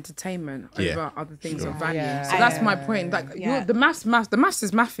for entertainment Yeah. over other things of Sure. value. Yeah. So that's my point. Like Yeah. the maths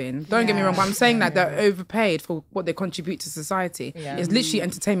is mathing. Don't get me wrong, but I'm saying that they're overpaid for what they contribute to society. Yeah. It's literally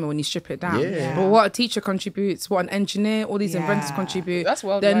entertainment when you strip it down. Yeah. But what a teacher contributes, what an engineer, all these inventors Yeah. contribute. That's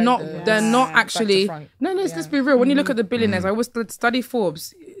worldwide, They're not. though. They're not Back to actually. front. No, let's be real. When you look at the billionaires, I always study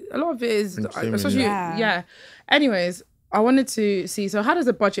Forbes. A lot of it is, Entertainment, especially yeah. Anyways, I wanted to see, so how does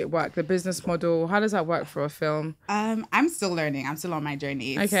the budget work, the business model? How does that work for a film? I'm still learning. I'm still on my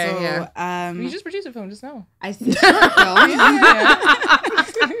journey. Okay, so, yeah. You just produced a film just now. I see short film.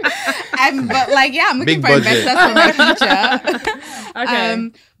 But like, yeah, I'm looking Big for budget. investors for my future.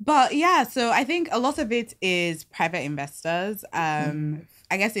 Okay. But yeah, so I think a lot of it is private investors.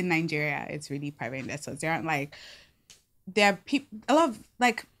 I guess in Nigeria, it's really private investors. There aren't like, there are people,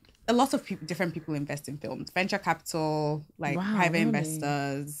 a lot of people, different people invest in films. Venture capital, like private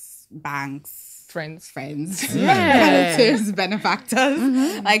investors, banks, Friends. relatives,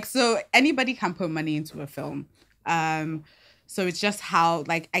 benefactors. Like, so anybody can put money into a film. So it's just how,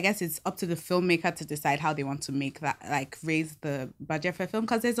 like, I guess it's up to the filmmaker to decide how they want to make that, like, raise the budget for a film.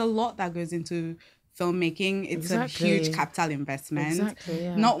 Because there's a lot that goes into filmmaking. It's a huge capital investment.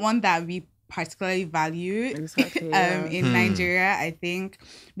 Not one that we particularly value in Nigeria, I think,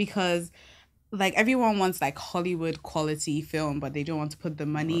 because like everyone wants like Hollywood quality film, but they don't want to put the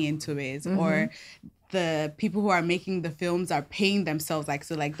money into it, or the people who are making the films are paying themselves, like,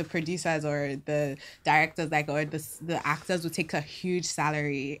 so like the producers or the directors, like, or the actors will take a huge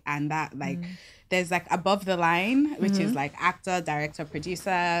salary, and that like there's like above the line, which is like actor, director,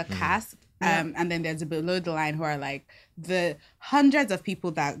 producer, cast. And then there's a below the line who are like the hundreds of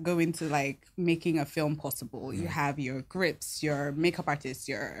people that go into like making a film possible. You have your grips, your makeup artists,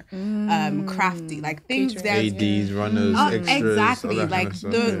 your crafty, like things that ADs, runners, extras. Exactly. All that Like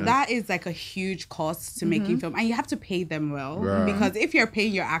kind of stuff, that is like a huge cost to making film, and you have to pay them well, because if you're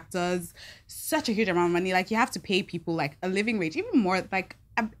paying your actors such a huge amount of money, like you have to pay people like a living wage, even more, like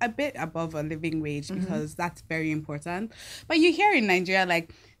a bit above a living wage, because that's very important. But you hear in Nigeria,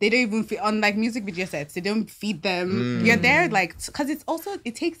 like they don't even feed on like music video sets, they don't feed them. You're there like, because it's also,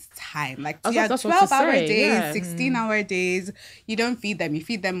 it takes time, like 12-hour days, 16-hour days, you don't feed them, you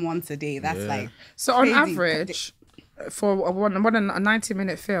feed them once a day. That's like, so on average for a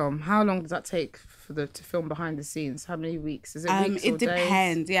 90-minute film, how long does that take to film behind the scenes? How many weeks? Is it weeks or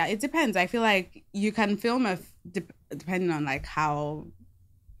depends. days? Yeah, it depends. I feel like you can film depending on like how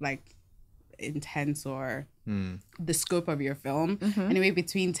like intense or the scope of your film. Anyway,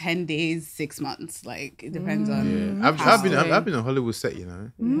 between 10 days, 6 months. Like it depends on. I've been on Hollywood set, you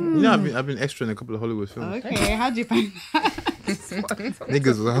know. You know, I've been extra in a couple of Hollywood films. Okay, how'd you find that?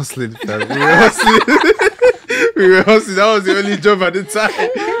 Niggas were hustling, fam. We were hustling. That was the only job at the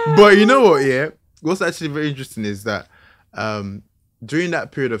time. But you know what? Yeah, what's actually very interesting is that during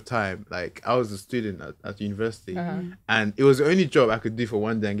that period of time, like I was a student at university, and it was the only job I could do for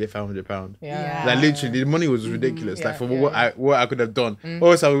one day and get £500. Like literally, the money was ridiculous. Like for what I could have done.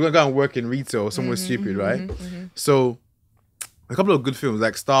 Or else I was gonna go and work in retail or somewhere stupid, right? So a couple of good films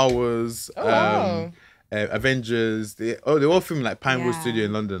like Star Wars, Avengers. They all filmed like Pinewood Studio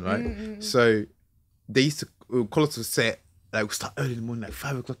in London, right? So they used to call us to set. Like we start early in the morning, like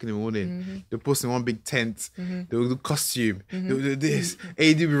 5 o'clock in the morning. They'll post in one big tent. They'll do costume. They'll do this.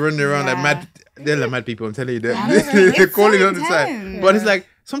 AD be running around like mad. They're like mad people. I'm telling you, they're calling all the time. But it's like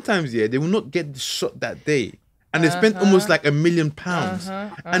sometimes, they will not get the shot that day, and they spent almost like £1 million,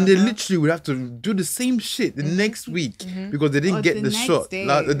 and they literally would have to do the same shit the next week because they didn't get the shot.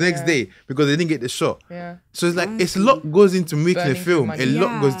 The next day because they didn't get the shot. So it's like it's a lot goes into making a film. A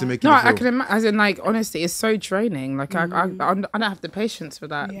lot goes to making a film. I can imagine. As in, like, honestly, it's so draining. Like I don't have the patience for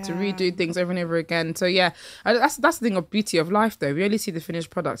that to redo things over and over again. So that's the thing of beauty of life, though. We only see the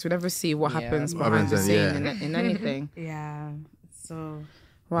finished products. We never see what happens behind the scene in anything. So.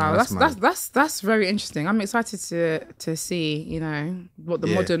 Wow, that's very interesting. I'm excited to see, you know, what the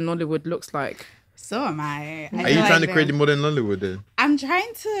modern Nollywood looks like. So am I. Are you trying to create the modern Nollywood then? I'm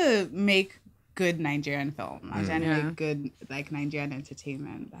trying to make good Nigerian film. I'm trying to make good like Nigerian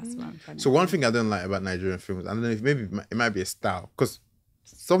entertainment. That's what I'm trying to do. One thing I don't like about Nigerian films, I don't know if maybe it might be a style, because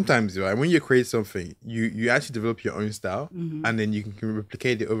sometimes, right, when you create something, you actually develop your own style, and then you can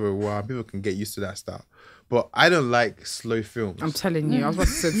replicate it over a while. People can get used to that style. But I don't like slow films. I'm telling you, I was about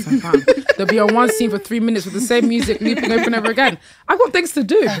to say this sometime. There'll be on one scene for 3 minutes with the same music looping over and over again. I've got things to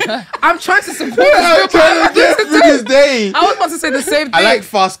do. I'm trying to support this day. I was about to say the same thing. I like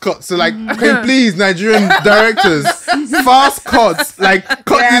fast cuts. So like, can you please, Nigerian directors, fast cuts. Like,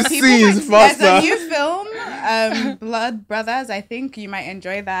 cut these scenes faster. There's a new film, Blood Brothers. I think you might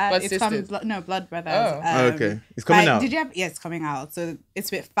enjoy that. Blood Brothers. Oh, okay. It's coming out. Did you have? Yeah, it's coming out. So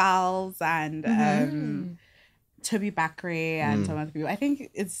it's with Fowles and Toby Bakray and some other people. I think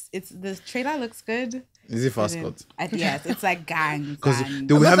it's the trailer looks good. Is it fast cut? Yes, it's like gangs. Because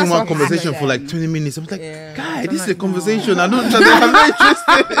they were having one conversation for like 20 minutes. I was like, guy, this is a conversation. I'm not interested.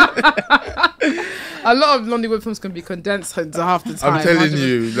 A lot of Nollywood films can be condensed into half the time. I'm telling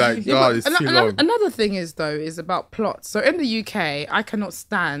you, like, God, it's too long. Another thing is though is about plots. So in the UK, I cannot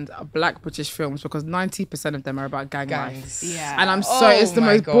stand black British films because 90% of them are about gang life. Yeah. And I'm sorry, it's the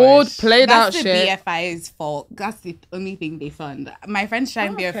most bored, played out shit. That's the BFI's fault. That's the only thing they fund. My friend's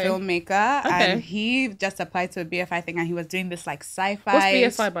trying to be a filmmaker, and he just applied to a BFI thing, and he was doing this like sci-fi.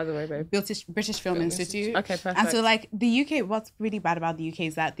 What's BFI, by the way, babe? British Film Institute. Okay, perfect. And so like the UK, what's really bad about the UK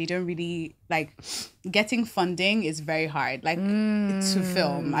is that they don't really like getting funding is very hard. Like to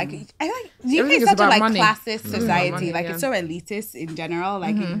film. Like I like the UK is such a like classist society. Like it's so elitist in general.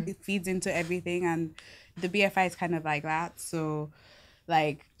 Like it feeds into everything, and the BFI is kind of like that. So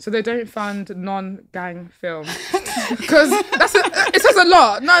like, so they don't fund non-gang films because it says a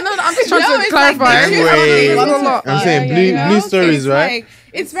lot. No, I'm just trying to clarify. Like, I'm saying blue stories, so right? Like,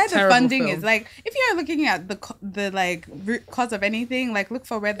 it's where the funding is. Like, if you're looking at the like root cause of anything, like look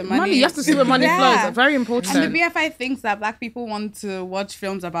for where the money. You have to see where money flows. It's very important. And the BFI thinks that black people want to watch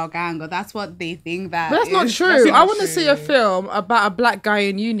films about gang, or that's what they think that. But that's not true. I want to see a film about a black guy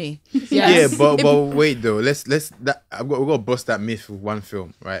in uni. Yes. Yeah, but wait though. We've got to bust that myth with one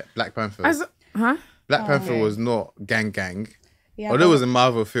film, right? Black Panther. Black Panther was not gang. Yeah, although it was a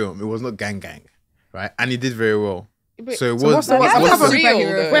Marvel film, it was not gang, right? And he did very well. So it what's was.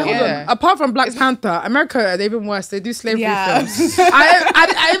 Wait, hold on. Apart from Black Panther, America, they're even worse. They do slavery films.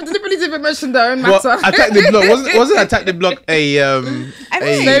 I deliberately didn't mention their own matter. Attack the Block wasn't Attack the Block I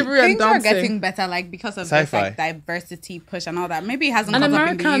mean, slavery and things are dancing. getting better, like because of this like diversity push and all that. Maybe it hasn't. And come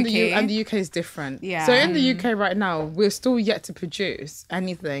America up in the UK. and the UK is different. Yeah. So in the UK right now, we're still yet to produce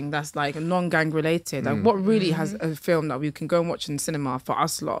anything that's like non-gang related. Like what really has a film that we can go and watch in cinema for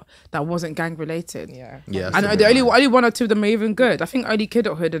us lot that wasn't gang related? Yeah. And the only one or two of them are even good. I think only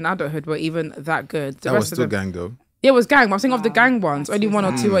Kidulthood and Adulthood were even that good. That was still gang though. Yeah, it was gang. But I'm thinking of the gang ones. Only one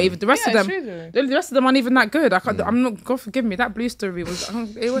or two are even. The rest of them, the rest of them aren't even that good. I'm not. God forgive me. That Blue Story was.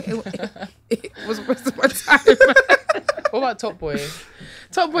 It was a waste of my time. What about Top Boy?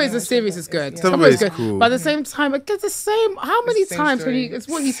 Top Boy is a series is good. Top Boy is good. Cool. But at the same time, it gets the same. How many times can you? It's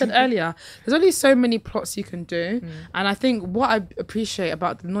what you said earlier. There's only so many plots you can do, and I think what I appreciate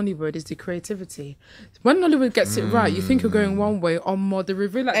about the Nollywood is the creativity. When Nollywood gets it right, you think you're going one way, or more the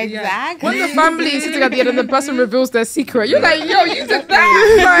reveal at the end. When the family is sitting at the end and the person reveals their secret, you're like, yo, you did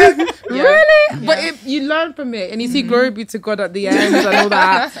that. Like, really? Yeah. But you learn from it, and you see glory be to God at the end and all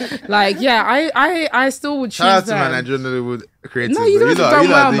that. Like, yeah, I still would choose. Shout out to my Nigerian Nollywood creators. No, you don't have to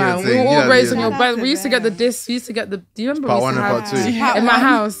done well, man. We were all raised on your bed. We used to get the disc. We used to get the. Do you remember? Part 1 and Part 2 in my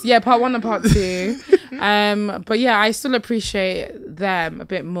house. Yeah, Part 1 and Part 2. But yeah, I still appreciate them a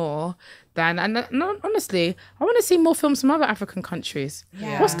bit more. Honestly, I want to see more films from other African countries.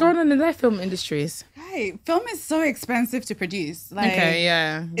 Yeah. What's going on in their film industries? Right, film is so expensive to produce. Like, okay,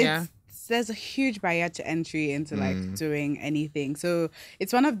 yeah. There's a huge barrier to entry into like doing anything. So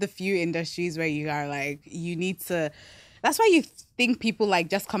it's one of the few industries where you are like, you need to. That's why you think people like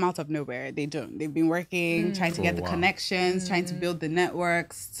just come out of nowhere. They don't. They've been working, trying to get the connections, trying to build the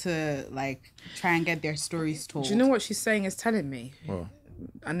networks to like try and get their stories told. Do you know what she's saying is telling me? Oh.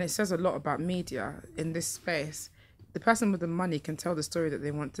 And it says a lot about media in this space. The person with the money can tell the story that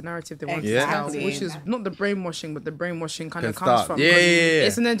they want, the narrative they want to tell, which is not the brainwashing, but the brainwashing kind of comes from. Yeah.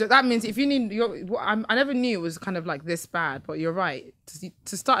 It's that means if you need, I never knew it was kind of like this bad, but you're right.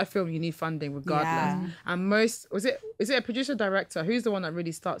 To start a film, you need funding regardless. Yeah. And is it a producer director? Who's the one that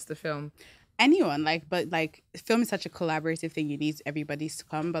really starts the film? Anyone, but film is such a collaborative thing. You need everybody's to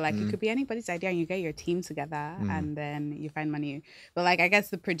come, but it could be anybody's idea, and you get your team together, and then you find money. But I guess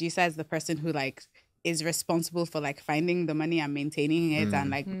the producer is the person who is responsible for finding the money and maintaining it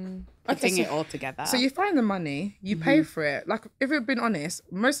and putting it all together. So you find the money, you pay for it. If we've been honest,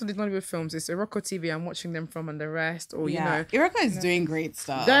 most of the Nollywood films, it's Iroko TV. I'm watching them from, and the rest, or Iroko is doing great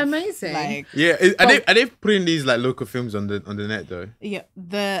stuff. They're amazing. Are they putting these local films on the net though? Yeah,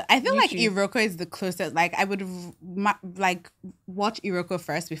 I feel like Iroko is the closest. I would watch Iroko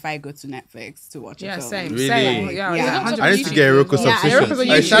first before I go to Netflix to watch it. Yeah, same. Really? Same. Yeah. I need to get Iroko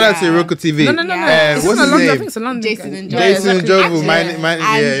subscription. Shout out to Iroko TV. No. What's his name? I think it's a London. Jason and Jovu.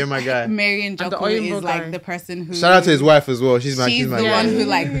 Yeah, you're my guy. Marion Joku is the person who. Shout out to his wife as well. She's my the one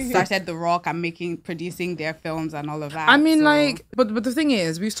who started The Rock and producing their films and all of that. I mean, but the thing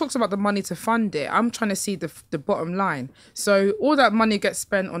is, we've talked about the money to fund it. I'm trying to see the bottom line. So all that money gets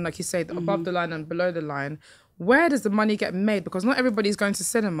spent on, like you say, above the line and below the line. Where does the money get made? Because not everybody's going to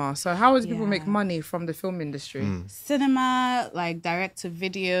cinema. So how do people make money from the film industry? Cinema, direct to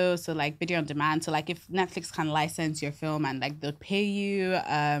video, so video on demand. So if Netflix can license your film and they'll pay you,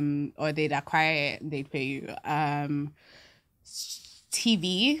 or they'd acquire it, they'd pay you.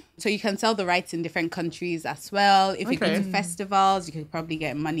 TV, so you can sell the rights in different countries as well. If you go to festivals, you could probably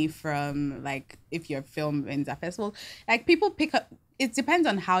get money from, like, if your film wins a festival. Like, people pick up, it depends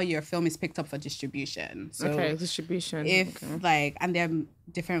on how your film is picked up for distribution. So distribution. And there are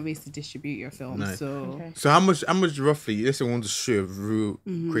different ways to distribute your film. Nice. So how much roughly, let's say we want to shoot a real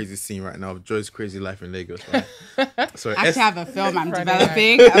crazy scene right now of Joy's crazy life in Lagos, right? So I actually have a film I'm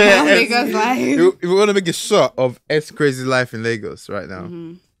developing about Lagos life. If we want to make a shot of S crazy life in Lagos right now,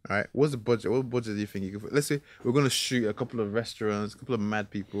 all right, what's the budget? What budget do you think you could put? Let's say we're going to shoot a couple of restaurants, a couple of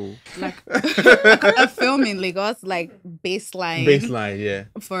mad people. Like a film in Lagos, like baseline, yeah.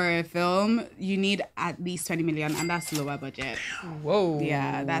 For a film, you need at least 20 million, and that's lower budget. Whoa.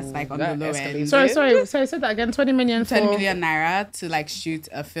 Yeah, that's like on the low end. Sorry, say that again. 20 million 20 million naira to like shoot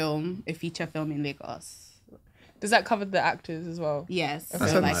a feature film in Lagos. Does that cover the actors as well? Yes. Okay.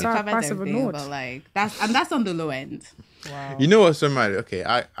 So like Nice. it covers Price of a everything, note. but like that's on the low end. Wow. You know what's so mad? Okay,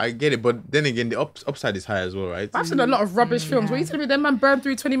 I get it, but then again, the upside is high as well, right? I've seen a lot of rubbish films. What are you telling me? That man burned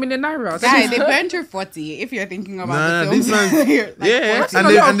through 20 million naira. Yeah, they burn through 40 if you're thinking about the films. Yeah,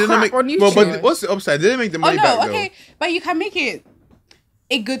 and then they make on YouTube. But what's the upside? They didn't make the money back though. But you can make it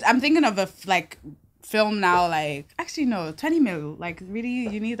a good. I'm thinking of a film now. Like actually no, 20 mil. Like really,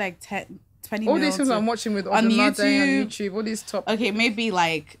 you need like 20 all mil these films I'm watching with on YouTube, all these top. Okay, maybe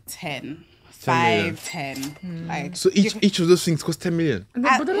like 10. 5, 10. Like so each of those things cost 10 million.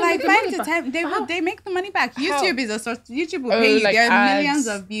 Like 5 to 10, they make the money back. YouTube is a source. YouTube will pay you. Like there are ads. Millions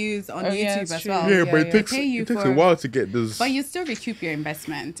of views on YouTube as well. Yeah, but it takes a while to get those. But you still recoup your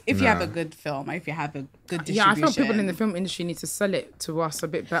investment if you have a good film, or if you have a good distribution. Yeah, I feel people in the film industry need to sell it to us a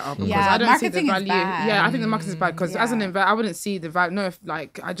bit better because Yeah, I don't see the marketing is value. bad. Yeah, I think the marketing is bad because as an Yeah. investor, I wouldn't see the value. No,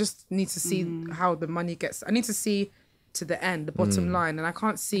 I just need to see how the money gets. I need to see to the end, the bottom line, and I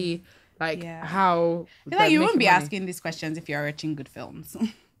can't see how. I feel like you won't be asking these questions if you're watching good films.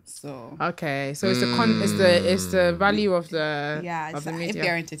 So okay, so it's the value of the of the media. If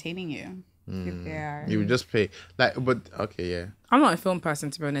they're entertaining you. If they are, you would just pay I'm not a film person,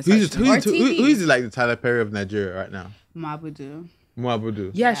 to be honest. Who's like the Tyler Perry of Nigeria right now?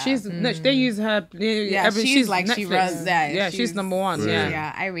 Muabudu. Yeah, she's they use her. Yeah, she's like Netflix. she runs that. Yeah, she's number one.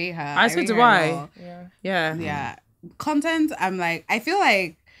 Yeah, I rate her. I said why. Yeah. Yeah. Content, I feel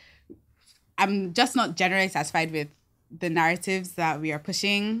like I'm just not generally satisfied with the narratives that we are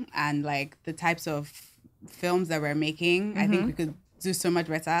pushing and like the types of films that we're making. I think we could do so much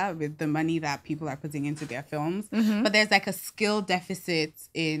better with the money that people are putting into their films. But there's like a skill deficit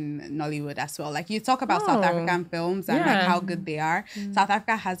in Nollywood as well. Like you talk about South African films and like how good they are. South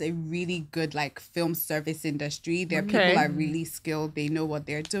Africa has a really good like film service industry. Their people are really skilled. They know what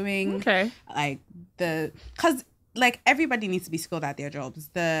they're doing. Because like everybody needs to be skilled at their jobs.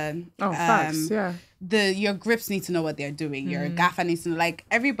 Facts, yeah. Your grips need to know what they're doing. Your gaffer needs to know, like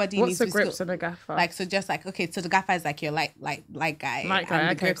everybody needs to be grips skilled. and a gaffer? Like so just like so the gaffer is like your light guy. And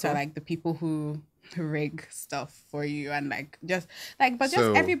the grips are like the people who rig stuff for you and like just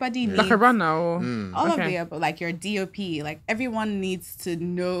everybody needs like a runner or all of the above, like your DOP, like everyone needs to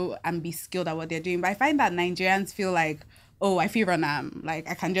know and be skilled at what they're doing. But I find that Nigerians feel like, oh, I feel run like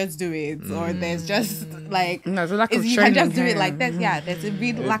I can just do it, or there's just like there's a lack of you training can just do here. it like that. Yeah, there's a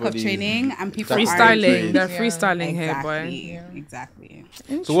real lack of training and people freestyling. They're aren't freestyling here, exactly, boy. Exactly.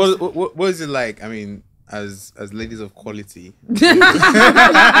 So what is it like? I mean, as ladies of quality, what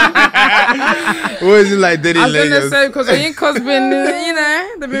is it like dating Lagos? I was gonna say because Oyinkan's been,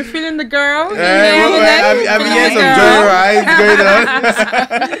 they've been feeling the girl. I've been getting some joyrides going on.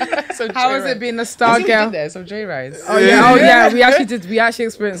 How has it been a star girl? There, some joyrides. Oh yeah, we actually did. We actually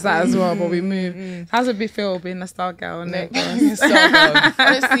experienced that as well, but we moved. How's it feel being a star girl?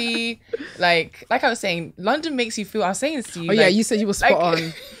 Honestly, like I was saying, London makes you feel. I was saying this to you. Oh yeah, you said you were spot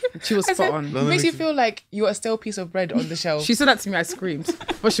on. She was spot on. It makes you feel like you're a stale piece of bread on the shelf. She said that to me. I screamed,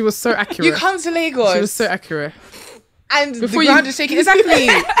 but she was so accurate. You come to Lagos. She was so accurate. And the ground is shaking. Exactly.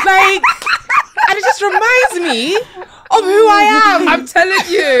 And it just reminds me of who I am. I'm telling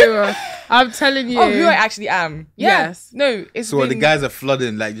you. Of who I actually am. Yeah. Yes. No, it's so the guys are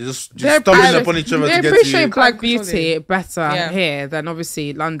flooding, like just stumbling upon each other to get to you. They appreciate black beauty better here than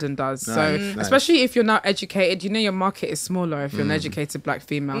obviously London does. Nice. Especially if you're not educated, your market is smaller if you're an educated black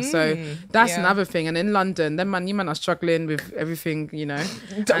female. So that's another thing. And in London, you man are struggling with everything, We're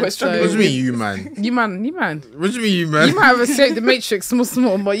struggling. What do you mean, you man? You man. What do you mean, you man? You might have escaped the matrix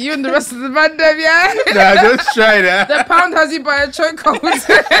small, but you and the rest of the man, yeah? Nah, just try that. The pound has you by a chokehold.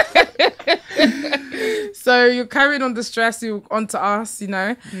 So you're carrying on the stress onto us, you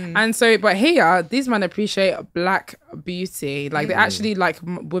know. And so, but here, these men appreciate black beauty. Like they actually like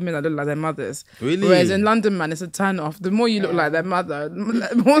women that look like their mothers. Really? Whereas in London, man, it's a turn off. The more you look like their mother, the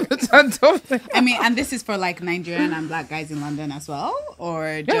more the turn off. I mean, and this is for like Nigerian and black guys in London as well,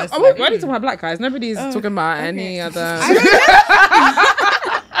 or just we're only talking about black guys. Nobody's talking about any other.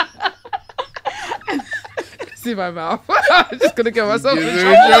 See my mouth. I'm just gonna get myself in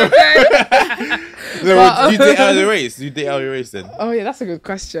trouble. Do you date out of the race? Do you date out of your race then? Oh yeah, that's a good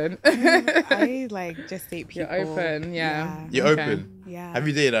question. I like just date people. You're open, yeah. You're open. Yeah. Have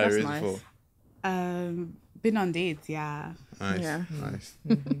you dated out of your That's race before? Been on dates, yeah. Nice, Yeah. nice.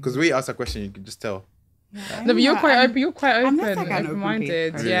 Because we asked a question, you could just tell. No, but you're quite open. You're quite I'm open, not like an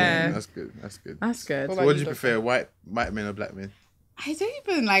open-minded. open Yeah, That's good. That's good. that's good. What So about what do you, you prefer, white men or black men? I don't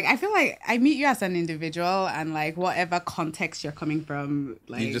even like. I feel like I meet you as an individual, and like whatever context you're coming from,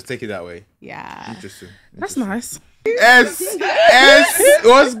 like You just take it that way. yeah. Interesting. That's nice. S.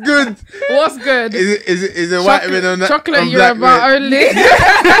 What's good? What's good? Is it white men on that? Chocolate on you're black about men? only.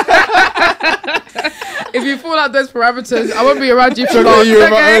 If you fall out those parameters, I won't be around you for long. Chocolate you're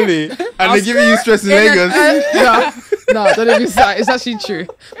about Okay? only, and they're giving you stress in Lagos. No, don't even start. It's actually true.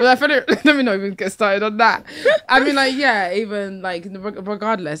 But I feel let me not even get started on that. I mean, like, yeah, even like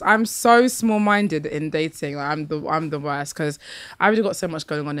regardless, I'm so small-minded in dating. Like, I'm the worst because I already got so much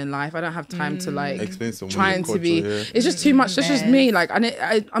going on in life. I don't have time to like Explain some trying to culture, be. yeah. It's just too much. That's just me. Like, and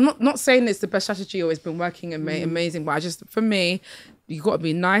I'm not saying it's the best strategy or it's been working amazing, but I just for me, you got to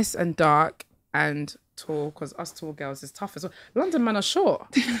be nice and dark and tall because us tall girls is tough as well. London men are short.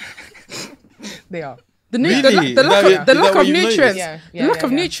 They are. The Really? lack of nutrients. Yeah, The lack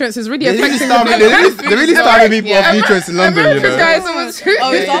of nutrients is really They're really affecting starving people of nutrients in London, you know. guys, Oh,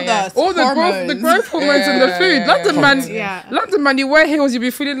 it's all the all the growth hormones in the food. London man, you wear heels, you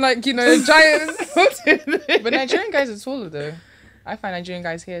be feeling like, you know, giants. But Nigerian guys are taller though. I find Nigerian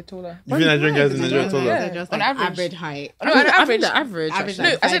guys here taller. You think Nigerian guys in Nigeria taller? Yeah. They're just On like average. average height. No, on average. Average. Average, actually.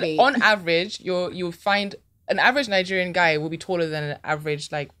 No, I said 5'8". on average, you'll find an average Nigerian guy will be taller than an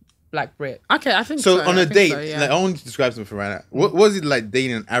average like black Brit. Okay, I think so. So on I a think date, so, yeah. like I want you to describe something right now. What was it like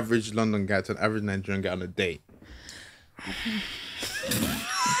dating an average London guy to an average Nigerian guy on a date?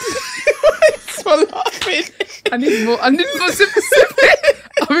 So laughing. I need more specific.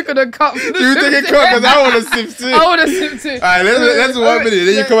 Are we gonna cut? For the You take a cut because I want to sip too. I want to sip too. All right, let's 1 minute.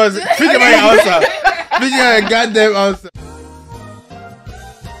 Then you come out. Think about your answer. Think about your goddamn answer.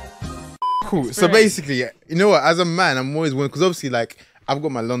 Cool. So basically, you know what? As a man, I'm always one because obviously, like, I've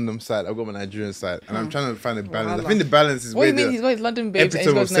got my London side, I've got my Nigerian side, and I'm trying to find a balance. I think the balance is What where do you mean? He's got his London babes and he's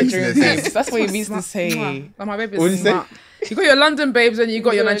epitome got of his Nigerian sexiness is. babes. That's what he means to say. Oh, my baby What did is you say? smart. You got your London babes and you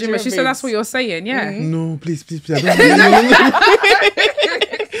got your Nigerian. She said that's babes. what you're saying. Yeah. No, please.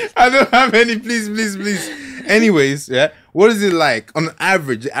 I don't have any. Please. Anyways, yeah. What is it like on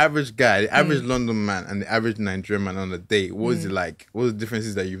average? The average guy, the average London man, and the average Nigerian man on a date. What is it like? What are the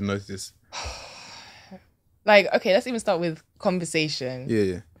differences that you've noticed? Like, okay, let's even start with conversation.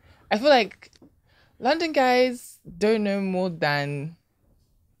 Yeah. I feel like London guys don't know more than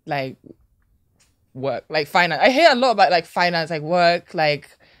like work, like finance. I hear a lot about like finance, like work, like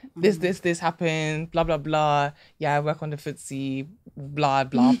this happened, blah blah blah. Yeah, I work on the FTSE, blah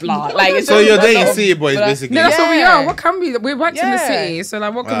blah blah. Like, it's So just you're a dating lot of- city boys, but, basically. No, that's what we Yeah. are. What can we? We worked in the Yeah. city, so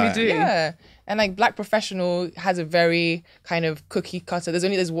like, what can we Right. do? Yeah. And like black professional has a very kind of cookie cutter. There's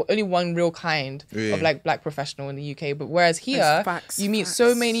only one real kind Yeah. of like black professional in the UK. But whereas here, Facts, you meet facts.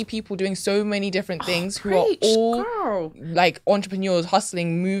 so many people doing so many different things who are Preach, all girl. like entrepreneurs,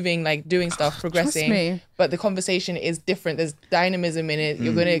 hustling, moving, like doing stuff, progressing. me. But the conversation is different. There's dynamism in it.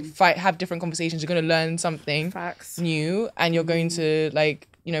 You're gonna have different conversations. You're gonna learn something Facts. new, and you're going to like,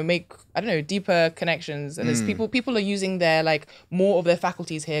 you know, make, I don't know, deeper connections. And there's people are using their like more of their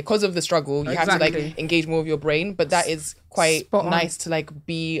faculties here because of the struggle. You have to Exactly. like engage more of your brain, but that is quite Spot on. nice to like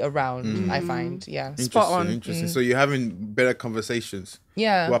be around. I find, yeah. Spot on. Interesting. So you're having better conversations.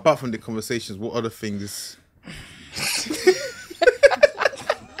 Yeah. Well, apart from the conversations, what other things?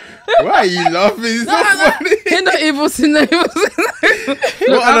 Why are you laughing? It's so funny. You're not able to know.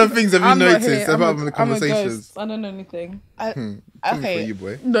 What other things have you I'm not noticed here. apart from the I'm a ghost. conversations? I don't know anything. Coming Okay. for you,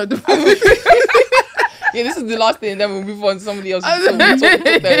 boy. No, Yeah, this is the last thing, and then we'll move on to somebody else. Talk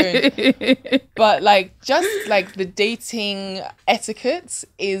their own. But like, just like the dating etiquette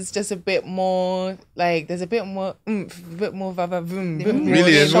is just a bit more like, there's a bit more oomph, a bit more vava-voom, a bit more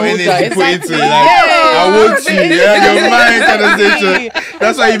Really, there's more shoulder. energy to put into it. Like, Yeah. I want you, yeah, your mind conversation.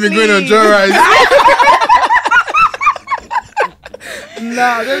 That's why you've been going on joyrides.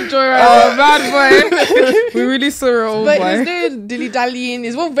 No, don't joyride. Bad boy. We really saw it all. But boy. there's no dilly-dallying.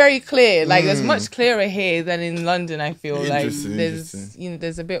 It's all very clear. Like it's much clearer here than in London. I feel like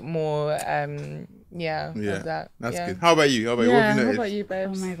there's a bit more. Yeah. That's good. How about you? What have you noticed? How about you,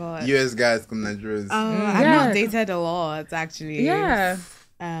 babes? Oh my god. US guys come Nigerians. I've not dated a lot actually. Yeah.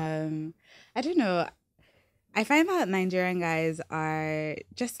 I don't know. I find that Nigerian guys are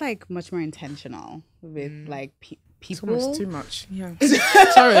just like much more intentional with like people. It's almost too much. Yeah.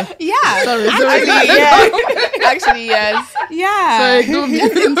 Sorry. Yeah. Sorry. Actually, yes. Yeah. Sorry,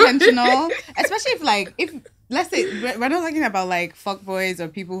 Just intentional. Especially if let's say we're not talking about like fuckboys or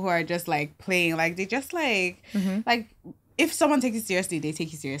people who are just like playing. Like they just like if someone takes you seriously, they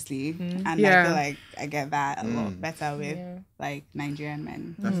take you seriously. And I feel like I get that a lot better with like Nigerian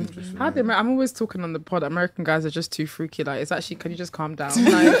men. That's interesting. I'm always talking on the pod. American guys are just too freaky. Like, it's actually, can you just calm down?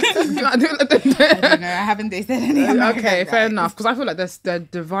 Like, I don't know. I haven't dated any American okay, guys. fair enough. Because I feel like they're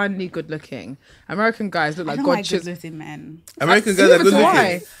divinely good looking. American guys look like I don't God like chips. good-looking men. American guys are good looking.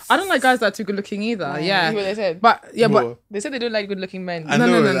 Why? I don't like guys that are too good looking either. Yeah. That's what they said. But they said they don't like good-looking men. I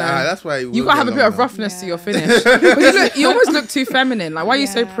know. No. That's why you gotta have a bit of roughness to your finish. You almost look too feminine. Like, why are you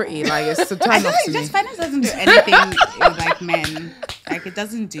so pretty? Like, it's a turn I off feel like to just me. finance doesn't do anything with like men. Like it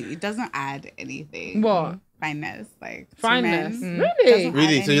doesn't add anything. What? Fineness, like Fineness. to men. Really?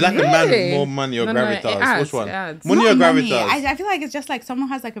 Really? So you like a man with Really? more money or No, gravitas? it adds, Which one? it adds. Money or Not money. gravitas? I feel like it's just like someone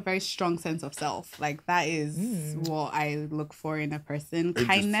has like a very strong sense of self. Like that is what I look for in a person.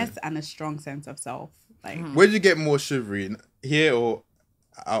 Kindness and a strong sense of self. Like Where do you get more chivalry? Here or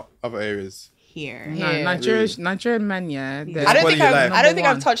other areas? here. No, Nigerian men, yeah. I don't think one.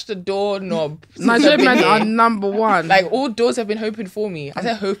 I've touched the doorknob. Nigerian men are number one. Like all doors have been opened for me. I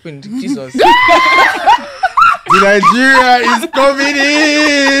said opened. Jesus. Nigeria is coming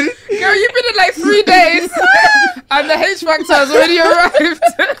in. Girl, you've been in like 3 days and the H factor has already arrived.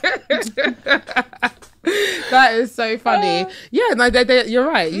 That is so funny. Yeah, no, you're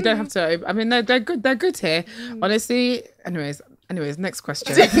right. You don't have to. I mean, they're good. They're good here. Honestly. Anyways, next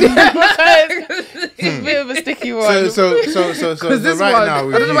question. It's a bit of a sticky one. So right now,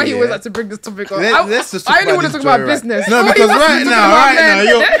 I don't know why he always like to bring this topic up. Let's just I only want to talk about business. No, because right now,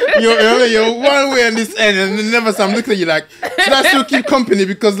 you're one way on this end, and then never. So I'm looking at you like, should I still keep company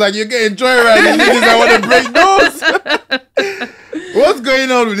because like you're getting joyride and niggas I want to break doors. What's going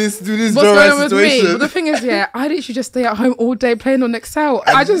on with this joyride situation? Well, the thing is, I literally just stay at home all day playing on Excel.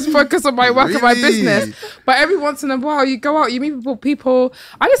 I just focus on my work and my business. But every once in a while, you go out, you meet people.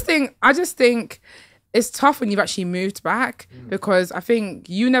 I just think it's tough when you've actually moved back because I think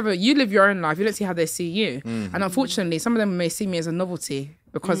you live your own life. You don't see how they see you. And unfortunately, some of them may see me as a novelty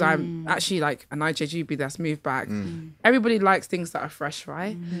because I'm actually like an IJGB that's moved back. Everybody likes things that are fresh,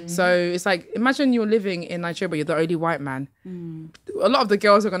 right? So it's like, imagine you're living in Nigeria, but you're the only white man. A lot of the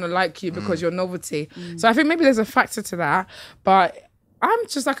girls are going to like you because you're novelty. So I think maybe there's a factor to that. But I'm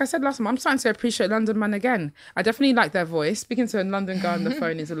just, like I said last time, I'm starting to appreciate London man again. I definitely like their voice. Speaking to a London guy on the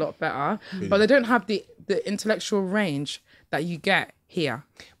phone is a lot better. But they don't have the intellectual range that you get here.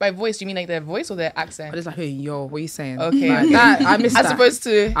 By voice, do you mean like their voice or their accent? But it's like, hey, yo, what are you saying? Okay. Like, that, I miss As that. opposed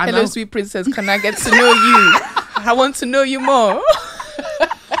to, hello, sweet princess, can I get to know you? I want to know you more.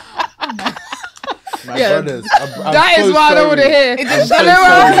 My brothers, I'm That so is what I don't want to hear. I'm so sorry,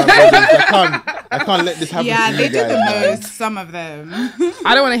 my brothers. I can't let this happen. Yeah, to they you do guys, the man. most. Some of them.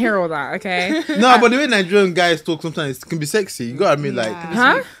 I don't want to hear all that, okay? No, but the way Nigerian guys talk sometimes it can be sexy. You gotta admit, like,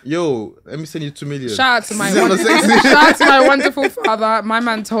 Huh? yo, let me send you 2 million. Shout out to my Is that not sexy? shout out to my wonderful father. My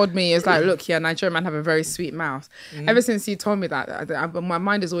man told me, it's like, look, Nigerian man have a very sweet mouth. Ever since he told me that, my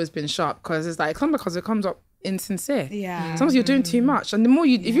mind has always been sharp because it's like, it's not because it comes up insincere. Yeah. Sometimes you're doing too much, and the more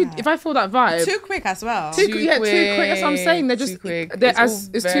if I feel that vibe, Too quick as well. too quick. That's what I'm saying. They're just too quick.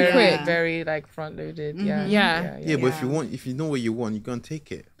 It's too quick. Very like front loaded. Yeah. Yeah, but if you know what you want, you're gonna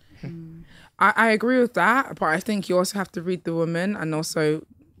take it. I agree with that, but I think you also have to read the woman and also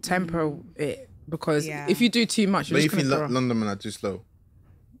temper it because if you do too much, you're But you just think gonna throw. London men are too slow?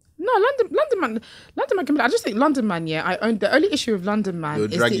 No, London man can be. I just think London man. Yeah, I own the only issue with London man. They'll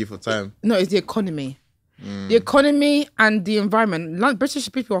drag you for time. No, it's the economy. The economy and the environment.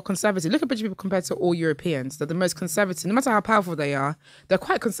 British people are conservative. Look at British people compared to all Europeans. They're the most conservative. No matter how powerful they are, they're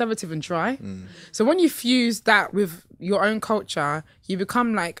quite conservative and dry. So when you fuse that with your own culture, you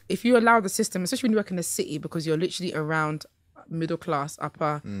become like, if you allow the system, especially when you work in the city, because you're literally around middle class,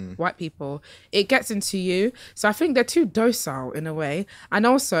 upper white people, it gets into you. So I think they're too docile in a way. And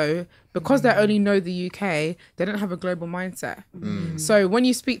also, because they only know the UK, they don't have a global mindset. So when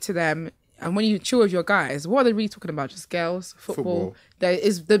you speak to them, and when you chill with your guys, what are they really talking about? Just girls, football. There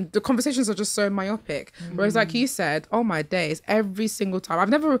is the conversations are just so myopic. Whereas like you said, oh my days, every single time. I've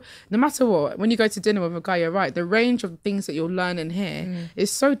never, no matter what, when you go to dinner with a guy, you're right, the range of things that you'll learn in here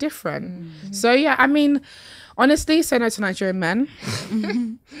is so different. So yeah, I mean, honestly, say no to Nigerian men.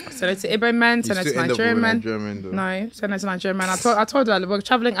 Say no to Igbo men. Say no to Nigerian men. No, say no to Nigerian men. I told her we're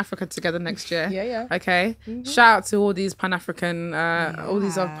traveling Africa together next year. Yeah. Okay. Shout out to all these Pan-African, all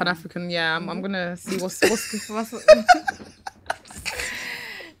these other Pan-African. Yeah, I'm gonna see what's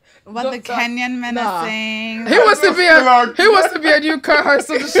what the Kenyan men are saying. Who wants to be a new co-host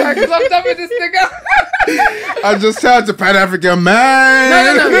of the show? Because I'm done with this nigga. I just shout out to Pan-African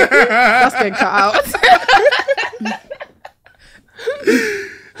man. No. That's getting cut out.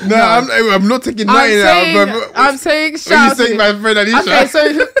 No, I'm not taking nothing out. I'm saying shout out. You saying my friend Anisha. Okay,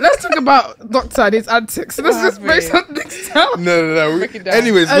 so let's talk about Doctor and his antics. Let's just break something down. No.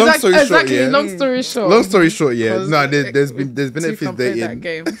 Anyways, long story short. Long story short, yeah. No, there's benefits dating.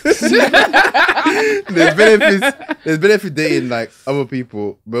 Game. There's benefit dating like other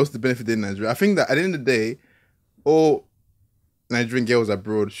people, but also the benefit dating Nigeria. I think that at the end of the day, all Nigerian girls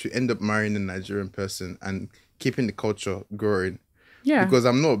abroad should end up marrying a Nigerian person and keeping the culture growing. Yeah. Because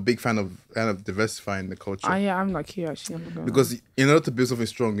I'm not a big fan of diversifying the culture. I'm like you actually. Because in order to build something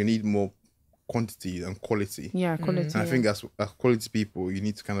strong, you need more quantity and quality. Yeah, quality. And I think as quality people, you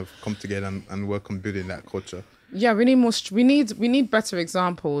need to kind of come together and work on building that culture. Yeah, we need more. We need better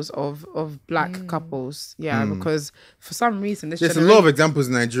examples of black couples. Yeah, because for some reason there's a lot of examples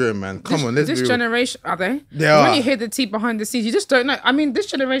in Nigeria, man. Come on, let's be real. This generation, are they? They are. When you hear the tea behind the scenes, you just don't know. I mean, this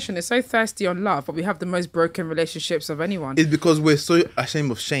generation is so thirsty on love, but we have the most broken relationships of anyone. It's because we're so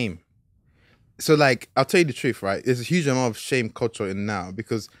ashamed of shame. So, like, I'll tell you the truth, right? There's a huge amount of shame culture in now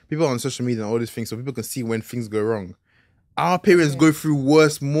because people are on social media and all these things, so people can see when things go wrong. Our parents go through a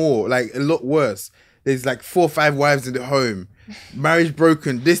lot worse. There's like 4 or 5 wives in the home, marriage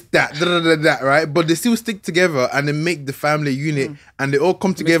broken, this, that, right? But they still stick together and they make the family unit and they all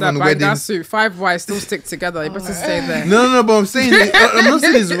come together on the wedding. 5 wives still stick together. You better stay there. No, but I'm not saying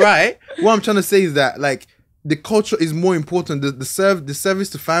it's right. What I'm trying to say is that like the culture is more important. The service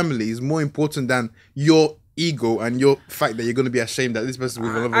to family is more important than your ego and your fact that you're going to be ashamed that this person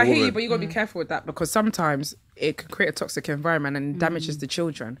with another woman. I hear you, but you got to be careful with that because sometimes it can create a toxic environment and damages the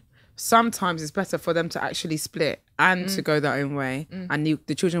children. Sometimes it's better for them to actually split and to go their own way and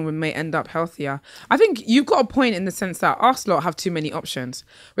the children may end up healthier. I think you've got a point in the sense that us lot have too many options.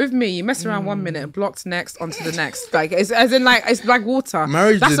 With me, you mess around 1 minute, blocked next, onto the next. Like it's like water.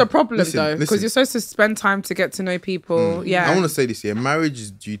 That's a problem though, because you're supposed to spend time to get to know people. Yeah. I want to say this here. Marriage is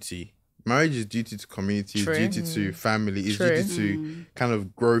duty. Marriage is duty to community, is duty to family, is duty to kind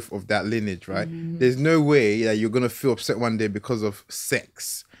of growth of that lineage, right? There's no way that you're going to feel upset one day because of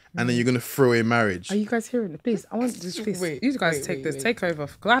sex. And then you're going to throw away marriage. Are you guys hearing it? Please, I want this. Please, you guys take over.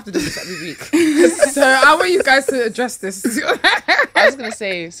 Because I have to do this every week. So I want you guys to address this. I was going to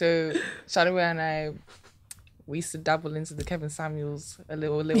say, so Salewa and I, we used to dabble into the Kevin Samuels a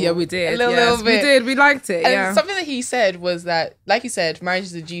little. Yeah, we did. A little bit. We did. We liked it. And something that he said was that, like you said, marriage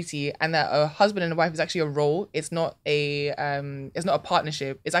is a duty, and that a husband and a wife is actually a role. It's not a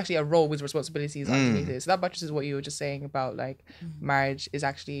partnership. It's actually a role with responsibilities underneath it. So that buttresses what you were just saying about like marriage is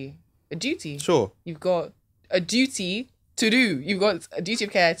actually a duty. Sure. You've got a duty to do. You've got a duty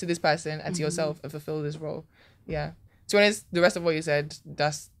of care to this person and to yourself and fulfill this role. Yeah. To be honest, the rest of what you said,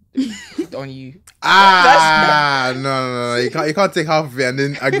 that's on you. No. You can't take half of it and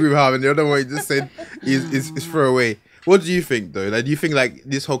then agree with half, and the other one you just said is throw away. What do you think though? Like, do you think like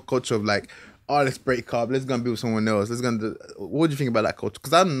this whole culture of like, oh, let's break up, let's go and be with someone else, what do you think about that culture?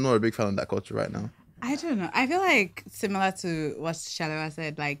 Because I'm not a big fan of that culture right now. I don't know. I feel like similar to what Salewa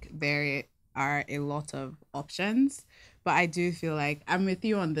said, like there are a lot of options. But I do feel like I'm with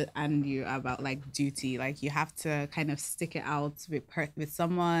you on you about like duty. Like you have to kind of stick it out with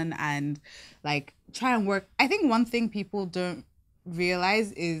someone and like try and work. I think one thing people don't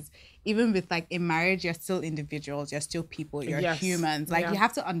realize is even with like in marriage, you're still individuals. You're still people. You're humans. Like you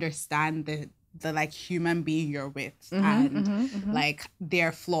have to understand the like human being you're with like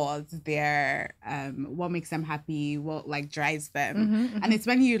their flaws, their what makes them happy, what like drives them. And it's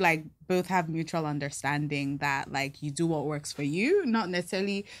when you like both have mutual understanding that like you do what works for you, not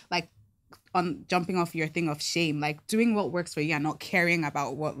necessarily like on jumping off your thing of shame, like doing what works for you and not caring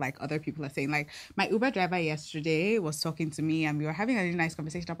about what like other people are saying. Like my Uber driver yesterday was talking to me and we were having a really nice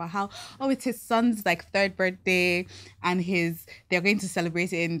conversation about how, it's his son's like 3rd birthday and they're going to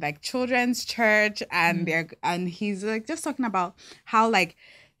celebrate it in like children's church and and he's like just talking about how like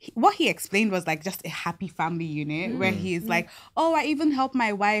what he explained was like just a happy family unit where he's like, I even helped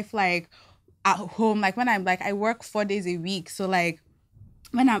my wife like at home, like when I'm like, I work 4 days a week. So like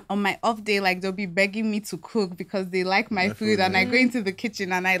when I'm on my off day, like they'll be begging me to cook because they like my food, and I go into the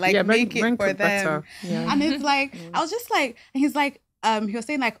kitchen and I like make it for them. Yeah. And it's like, I was just like, and he's like, he was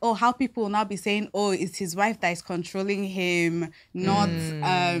saying like, oh, how people will now be saying, oh, it's his wife that is controlling him, not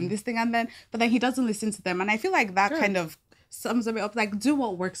this thing. And then, but then he doesn't listen to them. And I feel like that kind of sums it up, like, do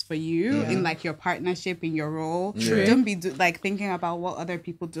what works for you in like your partnership, in your role. Don't be like thinking about what other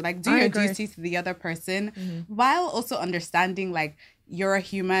people do. Like, do your duty to the other person while also understanding like you're a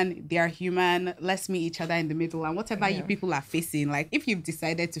human, they are human. Let's meet each other in the middle, and whatever you people are facing, like if you've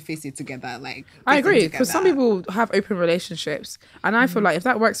decided to face it together, like I agree, because some people have open relationships, and I feel like if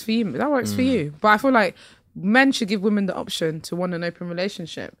that works for you, that works for you. But I feel like men should give women the option to want an open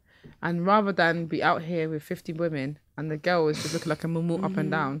relationship, and rather than be out here with 50 women and the girl is just looking like a mumu up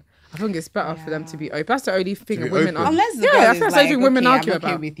and down, I think it's better for them to be open. That's the only thing that women are. Unless the girl is like, women argue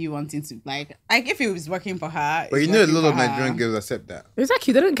about. With you wanting to like if it was working for her. But you know, a lot of Nigerian girls accept that.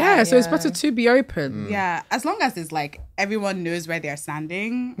 Exactly, they don't care. So it's better to be open. Yeah, as long as it's like everyone knows where they're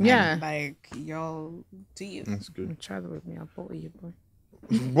standing. Yeah, and, like y'all do you. That's good. Try that with me. I'll bottle you, boy.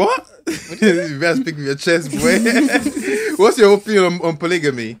 What? You better speak with your chest, boy. What's your opinion on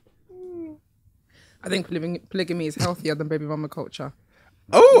polygamy? I think polygamy is healthier than baby mama culture.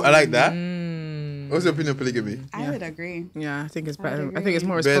 Oh, I like that. What's your opinion on polygamy? I would agree. Yeah, I think it's better. I think it's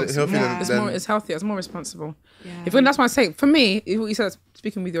more responsible. It's healthier. It's more responsible. Yeah. That's why I say, for me, what you said,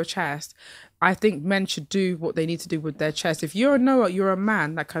 speaking with your chest, I think men should do what they need to do with their chest. If you're a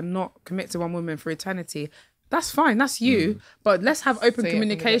man that cannot commit to one woman for eternity, that's fine. That's you. But let's have open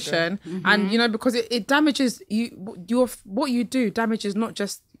communication, and because it damages you. What you do damages not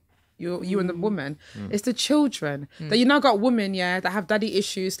just you and the woman, it's the children. That you now got women, that have daddy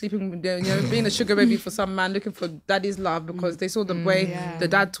issues, sleeping with being a sugar baby for some man, looking for daddy's love because they saw the way the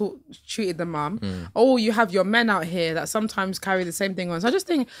dad treated the mum. Or you have your men out here that sometimes carry the same thing on. So I just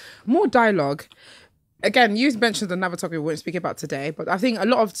think more dialogue. Again, you mentioned another topic we won't speak about today, but I think a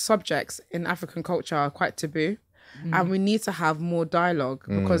lot of subjects in African culture are quite taboo. And we need to have more dialogue,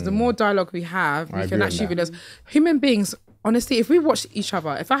 because the more dialogue we have, we can actually realize human beings. Honestly, if we watched each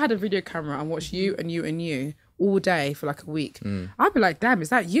other, if I had a video camera and watched you and you and you all day for like a week, I'd be like, damn, is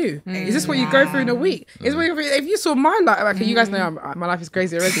that you? Is this what you go through in a week? If you saw my life, okay, you guys know my life is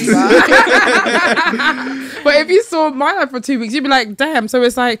crazy already. But if you saw my life for 2 weeks, you'd be like, damn. So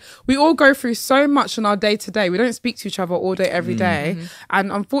it's like, we all go through so much in our day to day. We don't speak to each other all day, every day.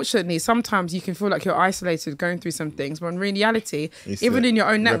 And unfortunately, sometimes you can feel like you're isolated going through some things. But in reality, even in your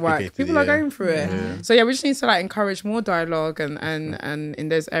own network, people are going through it. So we just need to like encourage more dialogue and in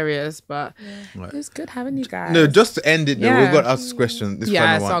those areas. But it's good having you guys. No, just to end it, though, we've got to ask this question. This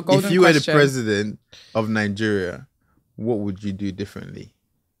final one. If you were the president of Nigeria, what would you do differently?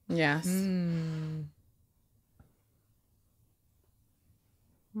 Yes.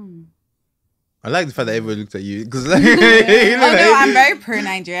 I like the fact that everyone looked at you because, like, I'm very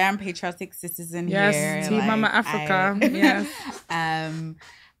pro-Nigerian, patriotic citizen here. Yes, Team Mama Africa. Yes.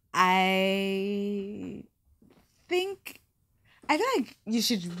 I feel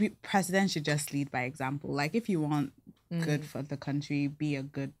like president should just lead by example. Like, if you want good for the country, be a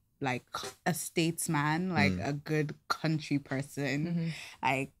good, like, a statesman, like a good country person,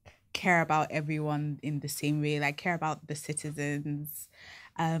 like care about everyone in the same way, like care about the citizens.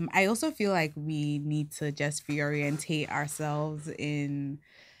 I also feel like we need to just reorientate ourselves in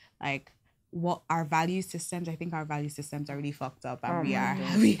like what our value systems. I think our value systems are really fucked up, and we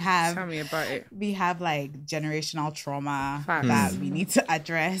have tell me about it. We have like generational trauma that we need to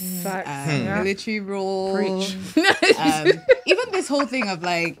address. Military rule. Even this whole thing of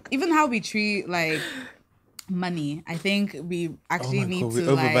like, even how we treat like money. I think we actually need to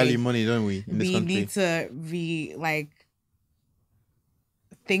overvalue money, don't we? We need to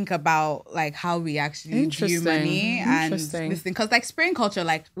think about like how we actually view money and this thing, because like spraying culture,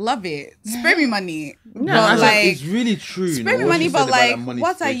 like love it, spray me money. No, but like it's really true. Spray me money, but like,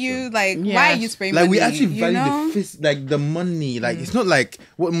 what are you like? Why are you spraying money? Like we actually value the money. Like it's not like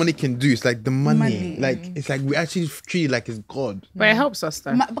what money can do. It's like the money. Like it's like we actually treat it like it's God. But it helps us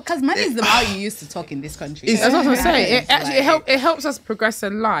though, because money is the amount you used to talk in this country. That's what I'm saying. It helps us progress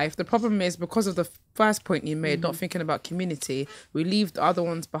in life. The problem is because of the first point you made, not thinking about community, we leave the other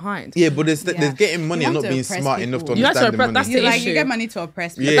ones behind. Yeah, but there's getting money and not being smart enough to understand the money. That's the issue. You get money to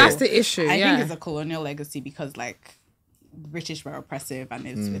oppress people. That's the issue. I think it's a colonial legacy, because like the British were oppressive, and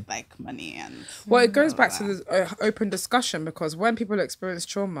it's with like money and. Well, it goes back to the open discussion, because when people experience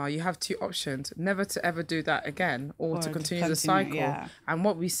trauma, you have two options: never to ever do that again, or to continue the cycle. Yeah. And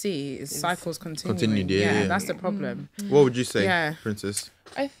what we see is cycles continuing. Yeah, that's the problem. What would you say, Princess?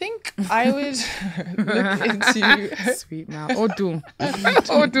 I think I would look into sweet mouth or do.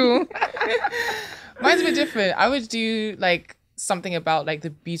 Mine's a bit different. I would do like something about like the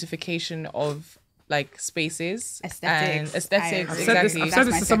beautification of like spaces, aesthetics. Exactly. I've said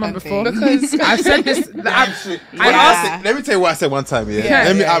this to someone before, because I've said this. Let me tell you what I said one time.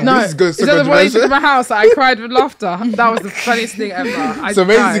 Yeah. This is going so the way controversial. in my house, I cried with laughter. That was the funniest thing ever. So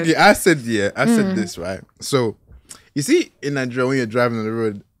basically, I said this, right? So you see in Nigeria when you're driving on the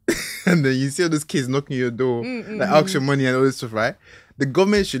road and then you see all those kids knocking your door, like auction money and all this stuff, right? The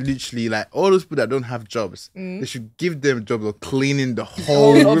government should literally, like, all those people that don't have jobs, they should give them jobs of cleaning the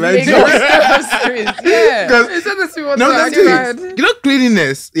whole Nigeria. You know,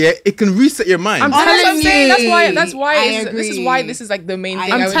 cleanliness, it can reset your mind. I'm telling you. That's why this is why this is like the main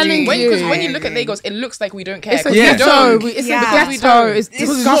thing. I'm telling you. Because when you look at Lagos, it looks like we don't care. It's a ghetto. It's a ghetto. It's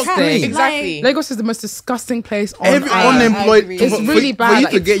disgusting. Exactly. Lagos is the most disgusting place on earth. Unemployed. It's really bad. For you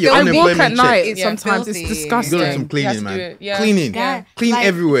to get your unemployment check. I walk at night. It's sometimes filthy. it's disgusting. You got some cleaning, man. Cleaning. Clean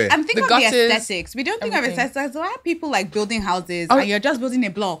everywhere. And think The of the gutters, aesthetics. We don't think of aesthetics. Why are people like building houses and you're just building a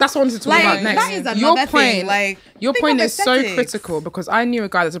block? That's what I wanted to talk about next. That is another thing. Like, your think point of is so aesthetics. critical, because I knew a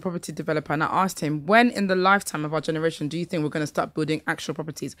guy that's a property developer, and I asked him, when in the lifetime of our generation do you think we're going to start building actual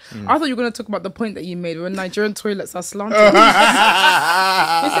properties? I thought you were going to talk about the point that you made when Nigerian toilets are slanted. He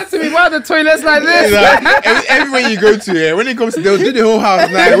said to me, why are the toilets like this? Everywhere you go to, when it comes to, they'll do the whole house.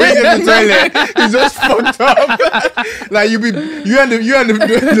 Like, when you go to the toilet, it's just fucked up. Like, you and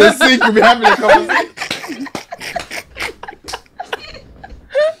the sink will be having a conversation.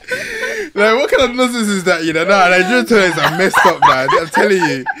 Like, what kind of nonsense is that? Nigerian toilets are messed up, man. I'm telling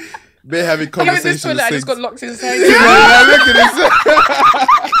you. They're having conversations. I just got locked inside. Look at this.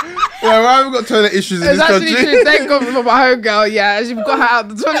 Why have we got toilet issues in this country? True. Thank God for my home girl. Yeah, she got her out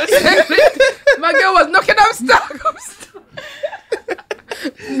the toilet. My girl was knocking up stuff.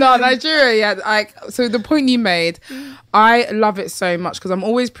 No, Nigeria, so the point you made, I love it so much, because I'm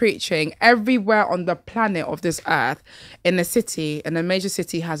always preaching everywhere on the planet of this earth, in a major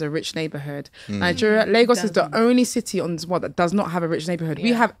city has a rich neighborhood. Nigeria, Lagos is the only city on this world that does not have a rich neighborhood.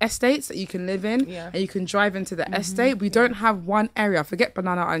 We have estates that you can live in and you can drive into the estate. We don't have one area. Forget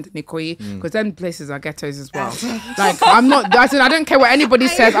Banana Island and Ikoyi, because then places are ghettos as well. Like, I don't care what anybody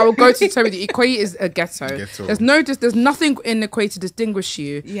says. I will go to tell you Ikoyi is a ghetto. There's nothing in Ikoyi to distinguish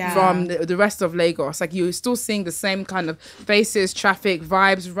you from the rest of Lagos. Like, you're still seeing the same kind of faces, traffic,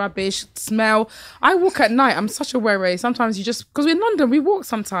 vibes, rubbish, smell. I walk at night. I'm such a were. Sometimes you just, because we're in London, we walk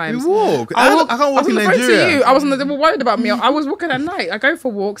sometimes. We walk. I can't walk in Nigeria. I was they were worried about me. I was walking at night. I go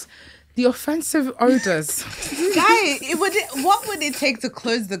for walks. The offensive odors. Guy, what would it take to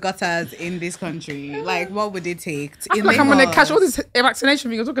close the gutters in this country? Like, what would it take? I feel like I'm going to catch all this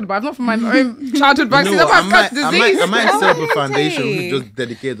vaccination thing you're talking about. I'm not from my own childhood vaccine. I might set up a foundation who just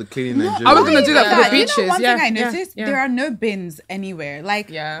dedicate to cleaning Nigeria. I was going to do that for the beaches. You know, one thing I noticed, there are no bins anywhere. Like,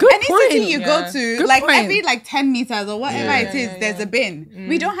 Good any point. city you go to, Good like point. every 10 meters or whatever it is, there's a bin.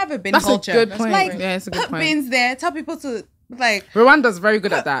 We don't have a bin That's culture. a good point. Like, It's a good put point. bins there. Tell people to. Like, Rwanda's very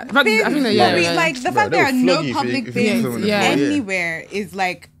good at that. In fact, I think like the fact there are no public bins anywhere anywhere is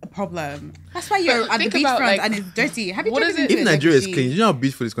like a problem. That's why you're at the beachfront and it's dirty. Have you tried to If Nigeria is clean, do you know how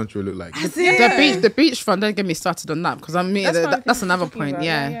beautiful this country will look like? The beachfront, don't get me started on that, because that's another point.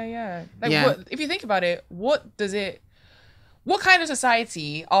 Like, if you think about it, what kind of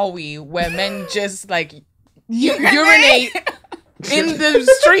society are we where men just like urinate in the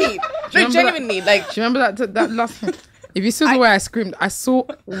street? No, genuinely, do you remember that last one? If you saw the way I screamed, I saw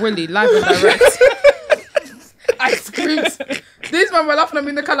Willie live and direct. I screamed. These men were laughing at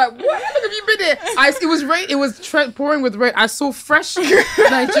me in the car like, what have you been here? It was rain. It was pouring with rain. I saw fresh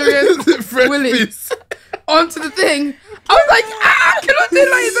Nigerian Willie onto the thing. I was like, I cannot do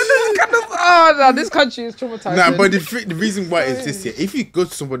like this country is traumatizing. Nah, but the reason why is this here. If you go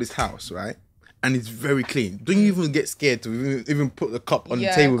to somebody's house, right, and it's very clean, don't you even get scared to even put the cup on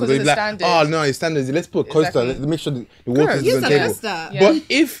the table? Because you're like, oh no, it's standards. Let's put a coaster. Let's make sure the water is on the table. But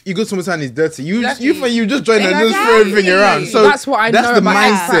if you go to someone's house and it's dirty, you just join and just throw everything around. So that's what I know. That's the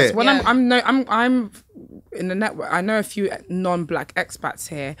mindset. When I'm in the network, I know a few non-black expats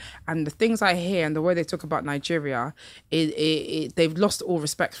here, and the things I hear and the way they talk about Nigeria, they've lost all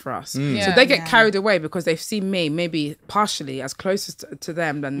respect for us. So they get carried away because they've seen me maybe partially as close to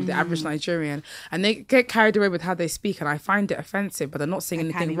them than the average Nigerian, and they get carried away with how they speak, and I find it offensive, but they're not saying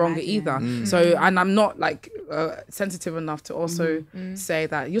anything wrong either. So, and I'm not like sensitive enough to also say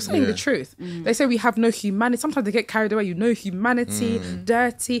that you're saying the truth. They say we have no humanity. Sometimes they get carried away. Humanity,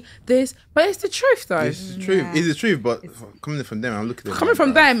 dirty, this, but it's the truth though. It's the truth. It's the truth. But coming from them, I'm looking at coming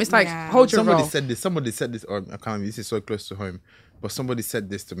from them. It's like hold your somebody roll. said this. Somebody said this. Or I can't remember. This is so close to home. But somebody said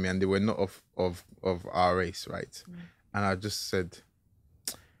this to me, and they were not of our race, right? And I just said,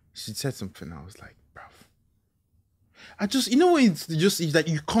 she said something. I was like, bruv. I just, you know what? It's like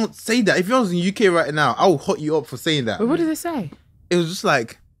you can't say that. If I was in UK right now, I would hot you up for saying that. But what did they say? It was just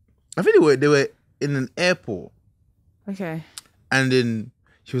like, I think they were in an airport. Okay. And then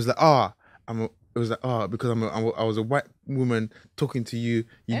she was like, because I was a white woman talking to you.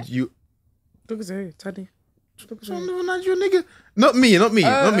 You. Look at her, Teddy. Another Nigerian nigga. Not me.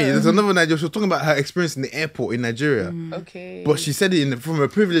 There's another Nigerian. She was talking about her experience in the airport in Nigeria. Okay. But she said it from a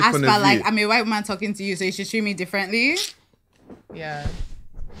privileged point of view. Like, I'm a white woman talking to you, so you should treat me differently. Yeah.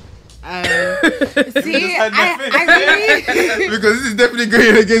 See, I really... because this is definitely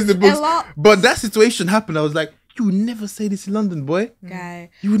going against the books. But that situation happened. I was like, you would never say this in London, boy.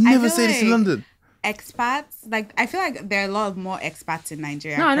 Guy. You would never say this in London. Expats, like I feel like there are a lot more expats in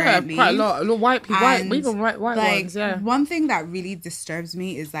Nigeria. No, I know currently. quite a lot of white people, even white like, ones. Yeah. One thing that really disturbs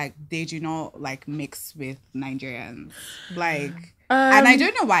me is like they do not like mix with Nigerians, like. And I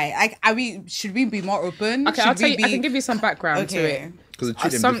don't know why. Like, should we be more open? Okay, I'll tell you. I can give you some background to it. Because they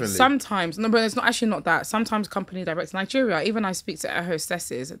treat them differently. Sometimes, no, but it's not actually not that. Sometimes company directs Nigeria. Even I speak to air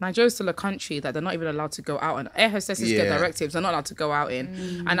hostesses. Nigeria's still a country that they're not even allowed to go out, and air hostesses get directives they're not allowed to go out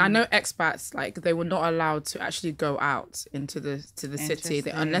in. And I know expats, like, they were not allowed to actually go out into the city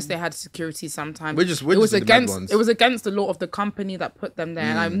unless they had security. Sometimes it was against the law of the company that put them there.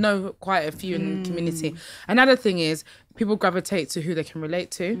 And I know quite a few in the community. Another thing is, people gravitate to who they can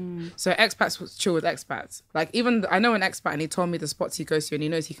relate to. So expats will chill with expats. Like, even I know an expat, and he told me the spots he goes to, and he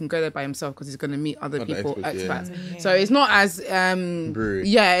knows he can go there by himself because he's going to meet other people, expats. Yeah. So it's not as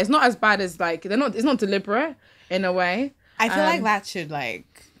it's not as bad as like it's not deliberate in a way. I feel like that should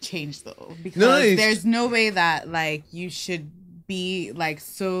like change though, because there's no way that like you should be like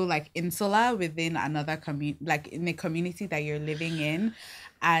so like insular within another community, like in the community that you're living in.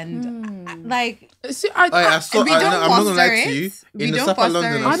 And like, see, I'm not gonna lie to you. In the south of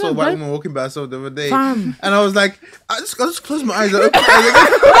London, I saw a white woman walking by herself the other day, and I was like, I just closed my eyes. What the fuck is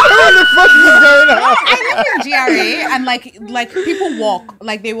going on? I live in GRA, and like people walk,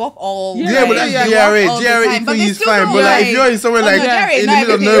 like they walk all. Yeah, but that's GRA. GRA is fine, but like if you're in somewhere like in the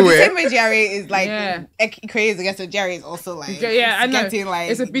middle of nowhere, the same way GRA is like crazy. Ghetto GRA is also like I know.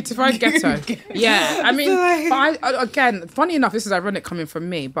 It's a beautified ghetto. Yeah, I mean, again, funny enough, this is ironic coming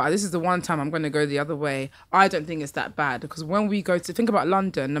from me, but this is the one time I'm going to go the other way. I don't think it's that bad, because when we go to think about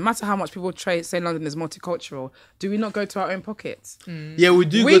London, no matter how much people say London is multicultural, do we not go to our own pockets? Yeah, we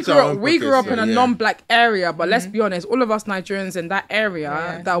do. We grew up in a non-black area, but let's be honest, all of us Nigerians in that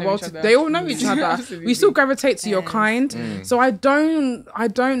area they all know each other. We still gravitate to your kind, so I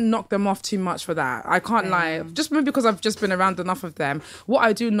don't knock them off too much for that. I can't lie, just maybe because I've just been around enough of them. What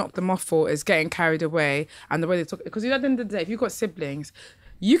I do knock them off for is getting carried away and the way they talk, because at the end of the day, if you've got siblings,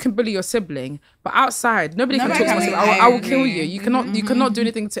 you can bully your sibling, but outside, nobody can talk to my sibling. I will kill you. You cannot do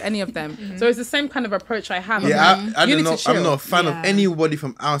anything to any of them. So it's the same kind of approach I have. Yeah, I'm not a fan of anybody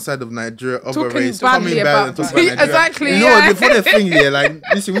from outside of Nigeria, of a race, coming back and talking about Nigeria. Exactly. You know what, the funny thing here, like,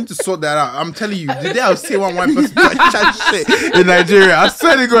 listen, we need to sort that out. I'm telling you, the day I'll see one white person chat shit in Nigeria, I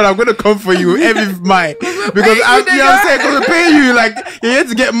swear to God, I'm going to come for you every mic. Because you know what I'm saying? Because we're paying you, like, you're here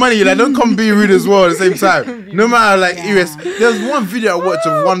to get money. Like, don't come be rude as well at the same time. No matter, like, there's one video I watched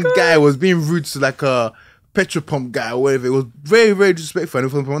of one guy was being rude to like a petrol pump guy or whatever. It was very, very disrespectful, and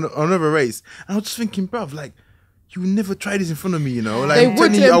it was from another race. And I was just thinking, bruv, like, you would never try this in front of me, you know? Like, they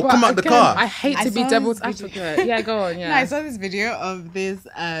would. I'll come out the car. I hate to be devil's advocate. Yeah, go on. Yeah. No, I saw this video of this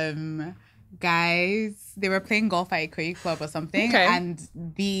guys. They were playing golf at a Ikoyi club or something, and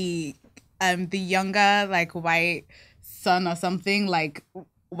the younger like white son or something like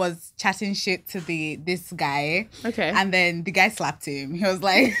was chatting shit to this guy. Okay. And then the guy slapped him. He was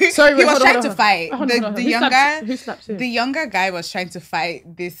like, sorry, he was trying to fight. Who slapped him? The younger guy was trying to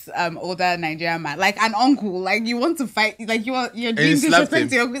fight this older Nigerian man, like an uncle. Like, you want to fight, like you're doing disrespect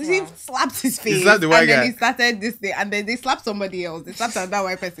to your uncle. He slapped his face. He slapped the white guy. Then he started this thing, and then they slapped somebody else. They slapped another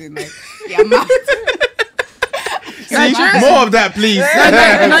white person. Like, yeah, mad. See, more of that, please.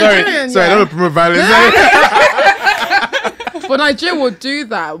 Sorry, I don't promote violence. But Nigeria will do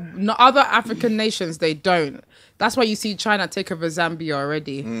that. Other African nations, they don't. That's why you see China take over Zambia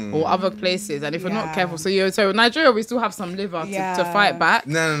already, or other places. And if we're not careful, so Nigeria, we still have some liver to fight back.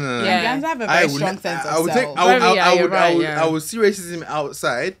 No. Yeah, Nigerians have a very strong sense of self. I would see racism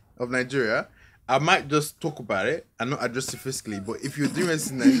outside of Nigeria I might just talk about it and not address it fiscally. But if you're doing this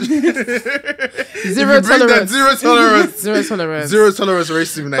in Nigeria, Zero tolerance. Zero tolerance. Zero tolerance. Zero tolerance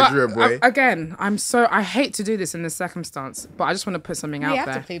racism in Nigeria, boy. Again, I hate to do this in this circumstance, but I just want to put something out there. I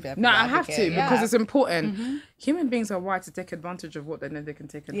have to because it's important. Human beings are wired to take advantage of what they know they can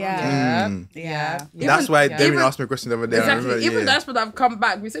take advantage of. Yeah. That's why Damien asked me a question the other day. Exactly. Even that's what I've come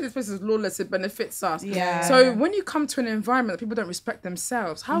back. We say this place is lawless, it benefits us. Yeah. So when you come to an environment that people don't respect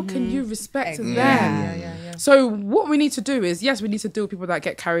themselves, how can you respect them? Yeah. So what we need to do is, yes, we need to deal with people that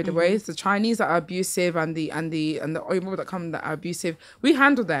get carried away. It's the Chinese that are abusive and the Oyinbo that come that are abusive. We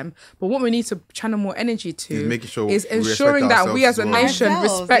handle them, but what we need to channel more energy to is ensuring that we as a nation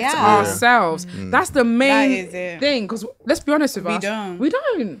respect ourselves. That's the main thing. Because let's be honest with us, we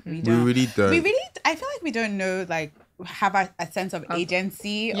don't. We really don't. I feel like we don't know, like, have a sense of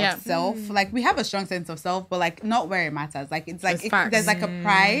agency of self. Like, we have a strong sense of self, but like not where it matters. Like, it's like there's like a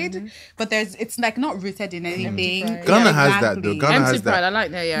pride, but it's like not rooted in anything. Ghana has that though. Ghana has pride. that. I like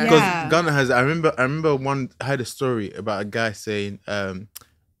that. Yeah. Because Ghana has. I remember I had a story about a guy saying, Ghana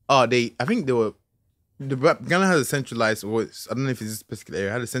has a centralized, or I don't know if it's this particular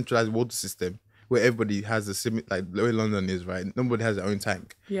area, had a centralized water system where everybody has a similar, like the way London is, right? Nobody has their own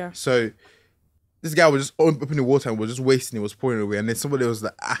tank. Yeah. So this guy was just opening the water and was just wasting it, was pouring it away. And then somebody was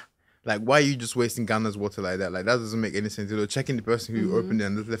like, why are you just wasting Ghana's water like that? Like, that doesn't make any sense. They were checking the person who opened it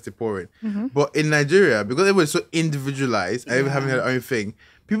and just left it pouring. But in Nigeria, because everybody's so individualized and everyone having their own thing,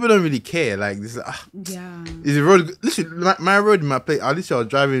 people don't really care. Like, this is a road. Literally, my road in my place, I was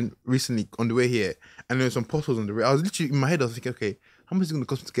driving recently on the way here and there were some potholes on the way. I was literally, in my head, I was thinking, okay, how much is it going to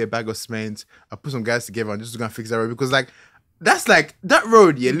cost me to get a bag of cement? I put some guys together and just going to fix that road. Because, like, that's like that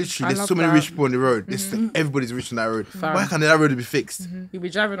road, literally, there's so many rich people on the road. Everybody's rich on that road. Why can't that road be fixed? You'll be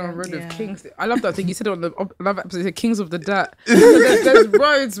driving on a road of kings. I love that thing. You said it on the another episode, you said kings of the dirt. there's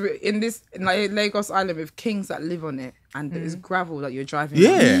roads in Lagos Island with kings that live on it. And there's gravel that you're driving.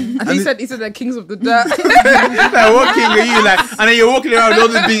 Yeah. On. And he said they're kings of the dirt. Like, what king are you? Like, and then you're walking around with all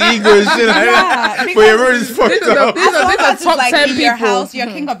this big ego and shit. But your road is fucked up. These are top 10 people. Your house, you're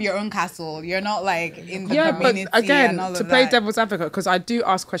king of your own castle. You're not like in the community. But again, and all to of play that. devil's advocate, because I do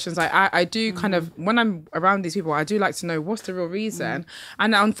ask questions. I do kind of, when I'm around these people, I do like to know what's the real reason.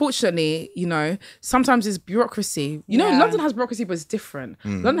 And unfortunately, sometimes it's bureaucracy. London has bureaucracy, but it's different.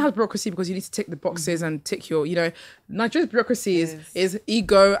 London has bureaucracy because you need to tick the boxes and tick your, Nigeria's bureaucracy is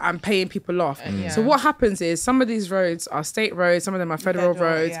ego and paying people off. So what happens is some of these roads are state roads, some of them are federal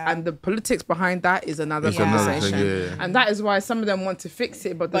roads, and the politics behind that is another conversation. And that is why some of them want to fix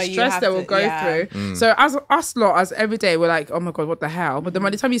it, but the stress they will go through. So as us lot, as every day, we're like, oh my God, what the hell? But then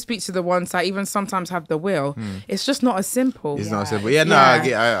by the time you speak to the ones that even sometimes have the will, it's just not as simple. It's not as simple.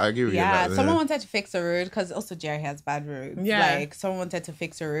 I agree with you. Yeah, someone wanted to fix a road because also Jerry has bad roads. Yeah. Like, someone wanted to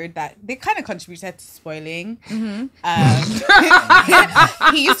fix a road that they kind of contributed to spoiling.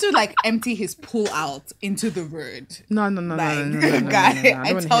 He used to like empty his pool out into the road. No.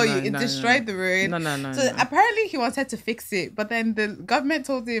 I tell you, it destroyed the road. So apparently he wanted to fix it, but then the government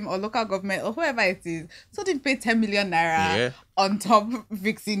told him, or local government, or whoever it is, told him to pay 10 million naira on top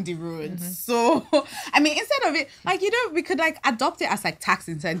fixing the roads. So I mean, instead of it, like, we could like adopt it as like tax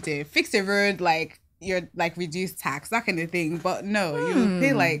incentive, fix a road, like, you're like reduce tax, that kind of thing. But no, you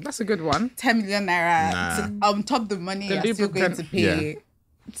pay like, that's a good one, 10 million naira on top the money you're still going to pay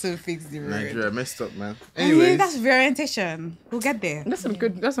to fix the road. Nigeria messed up, man. Anyway, that's reorientation. We'll get there. That's some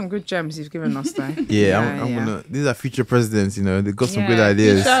good gems you've given us there. I'm gonna. These are future presidents. They got some good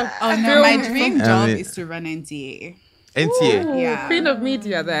ideas. My dream job is to run NTA. NTA. Queen of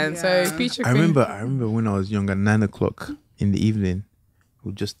media then. So future. I remember when I was young at 9:00 in the evening.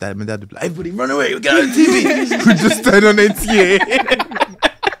 We just my dad would be like, everybody run away, we get on TV. We just turn on NTA.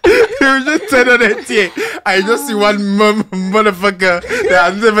 We just turn on NTA. I just see one motherfucker that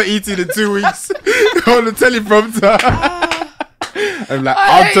I've never eaten in 2 weeks on the teleprompter. I'm like,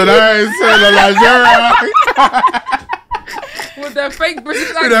 up tonight, Nigeria. With their fake British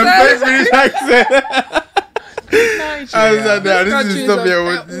accent. I was like, this is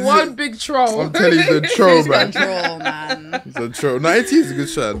something one big troll. I'm telling you, the troll, man. Troll, man. It's a troll. No, it is a good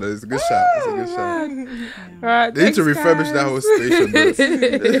shot, though. It's a good shot. It's a good shot. Right, they need to refurbish that whole station.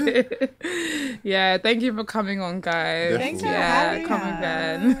 Yeah, thank you for coming on, guys. Thanks for having come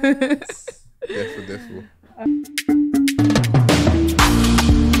again. Definitely.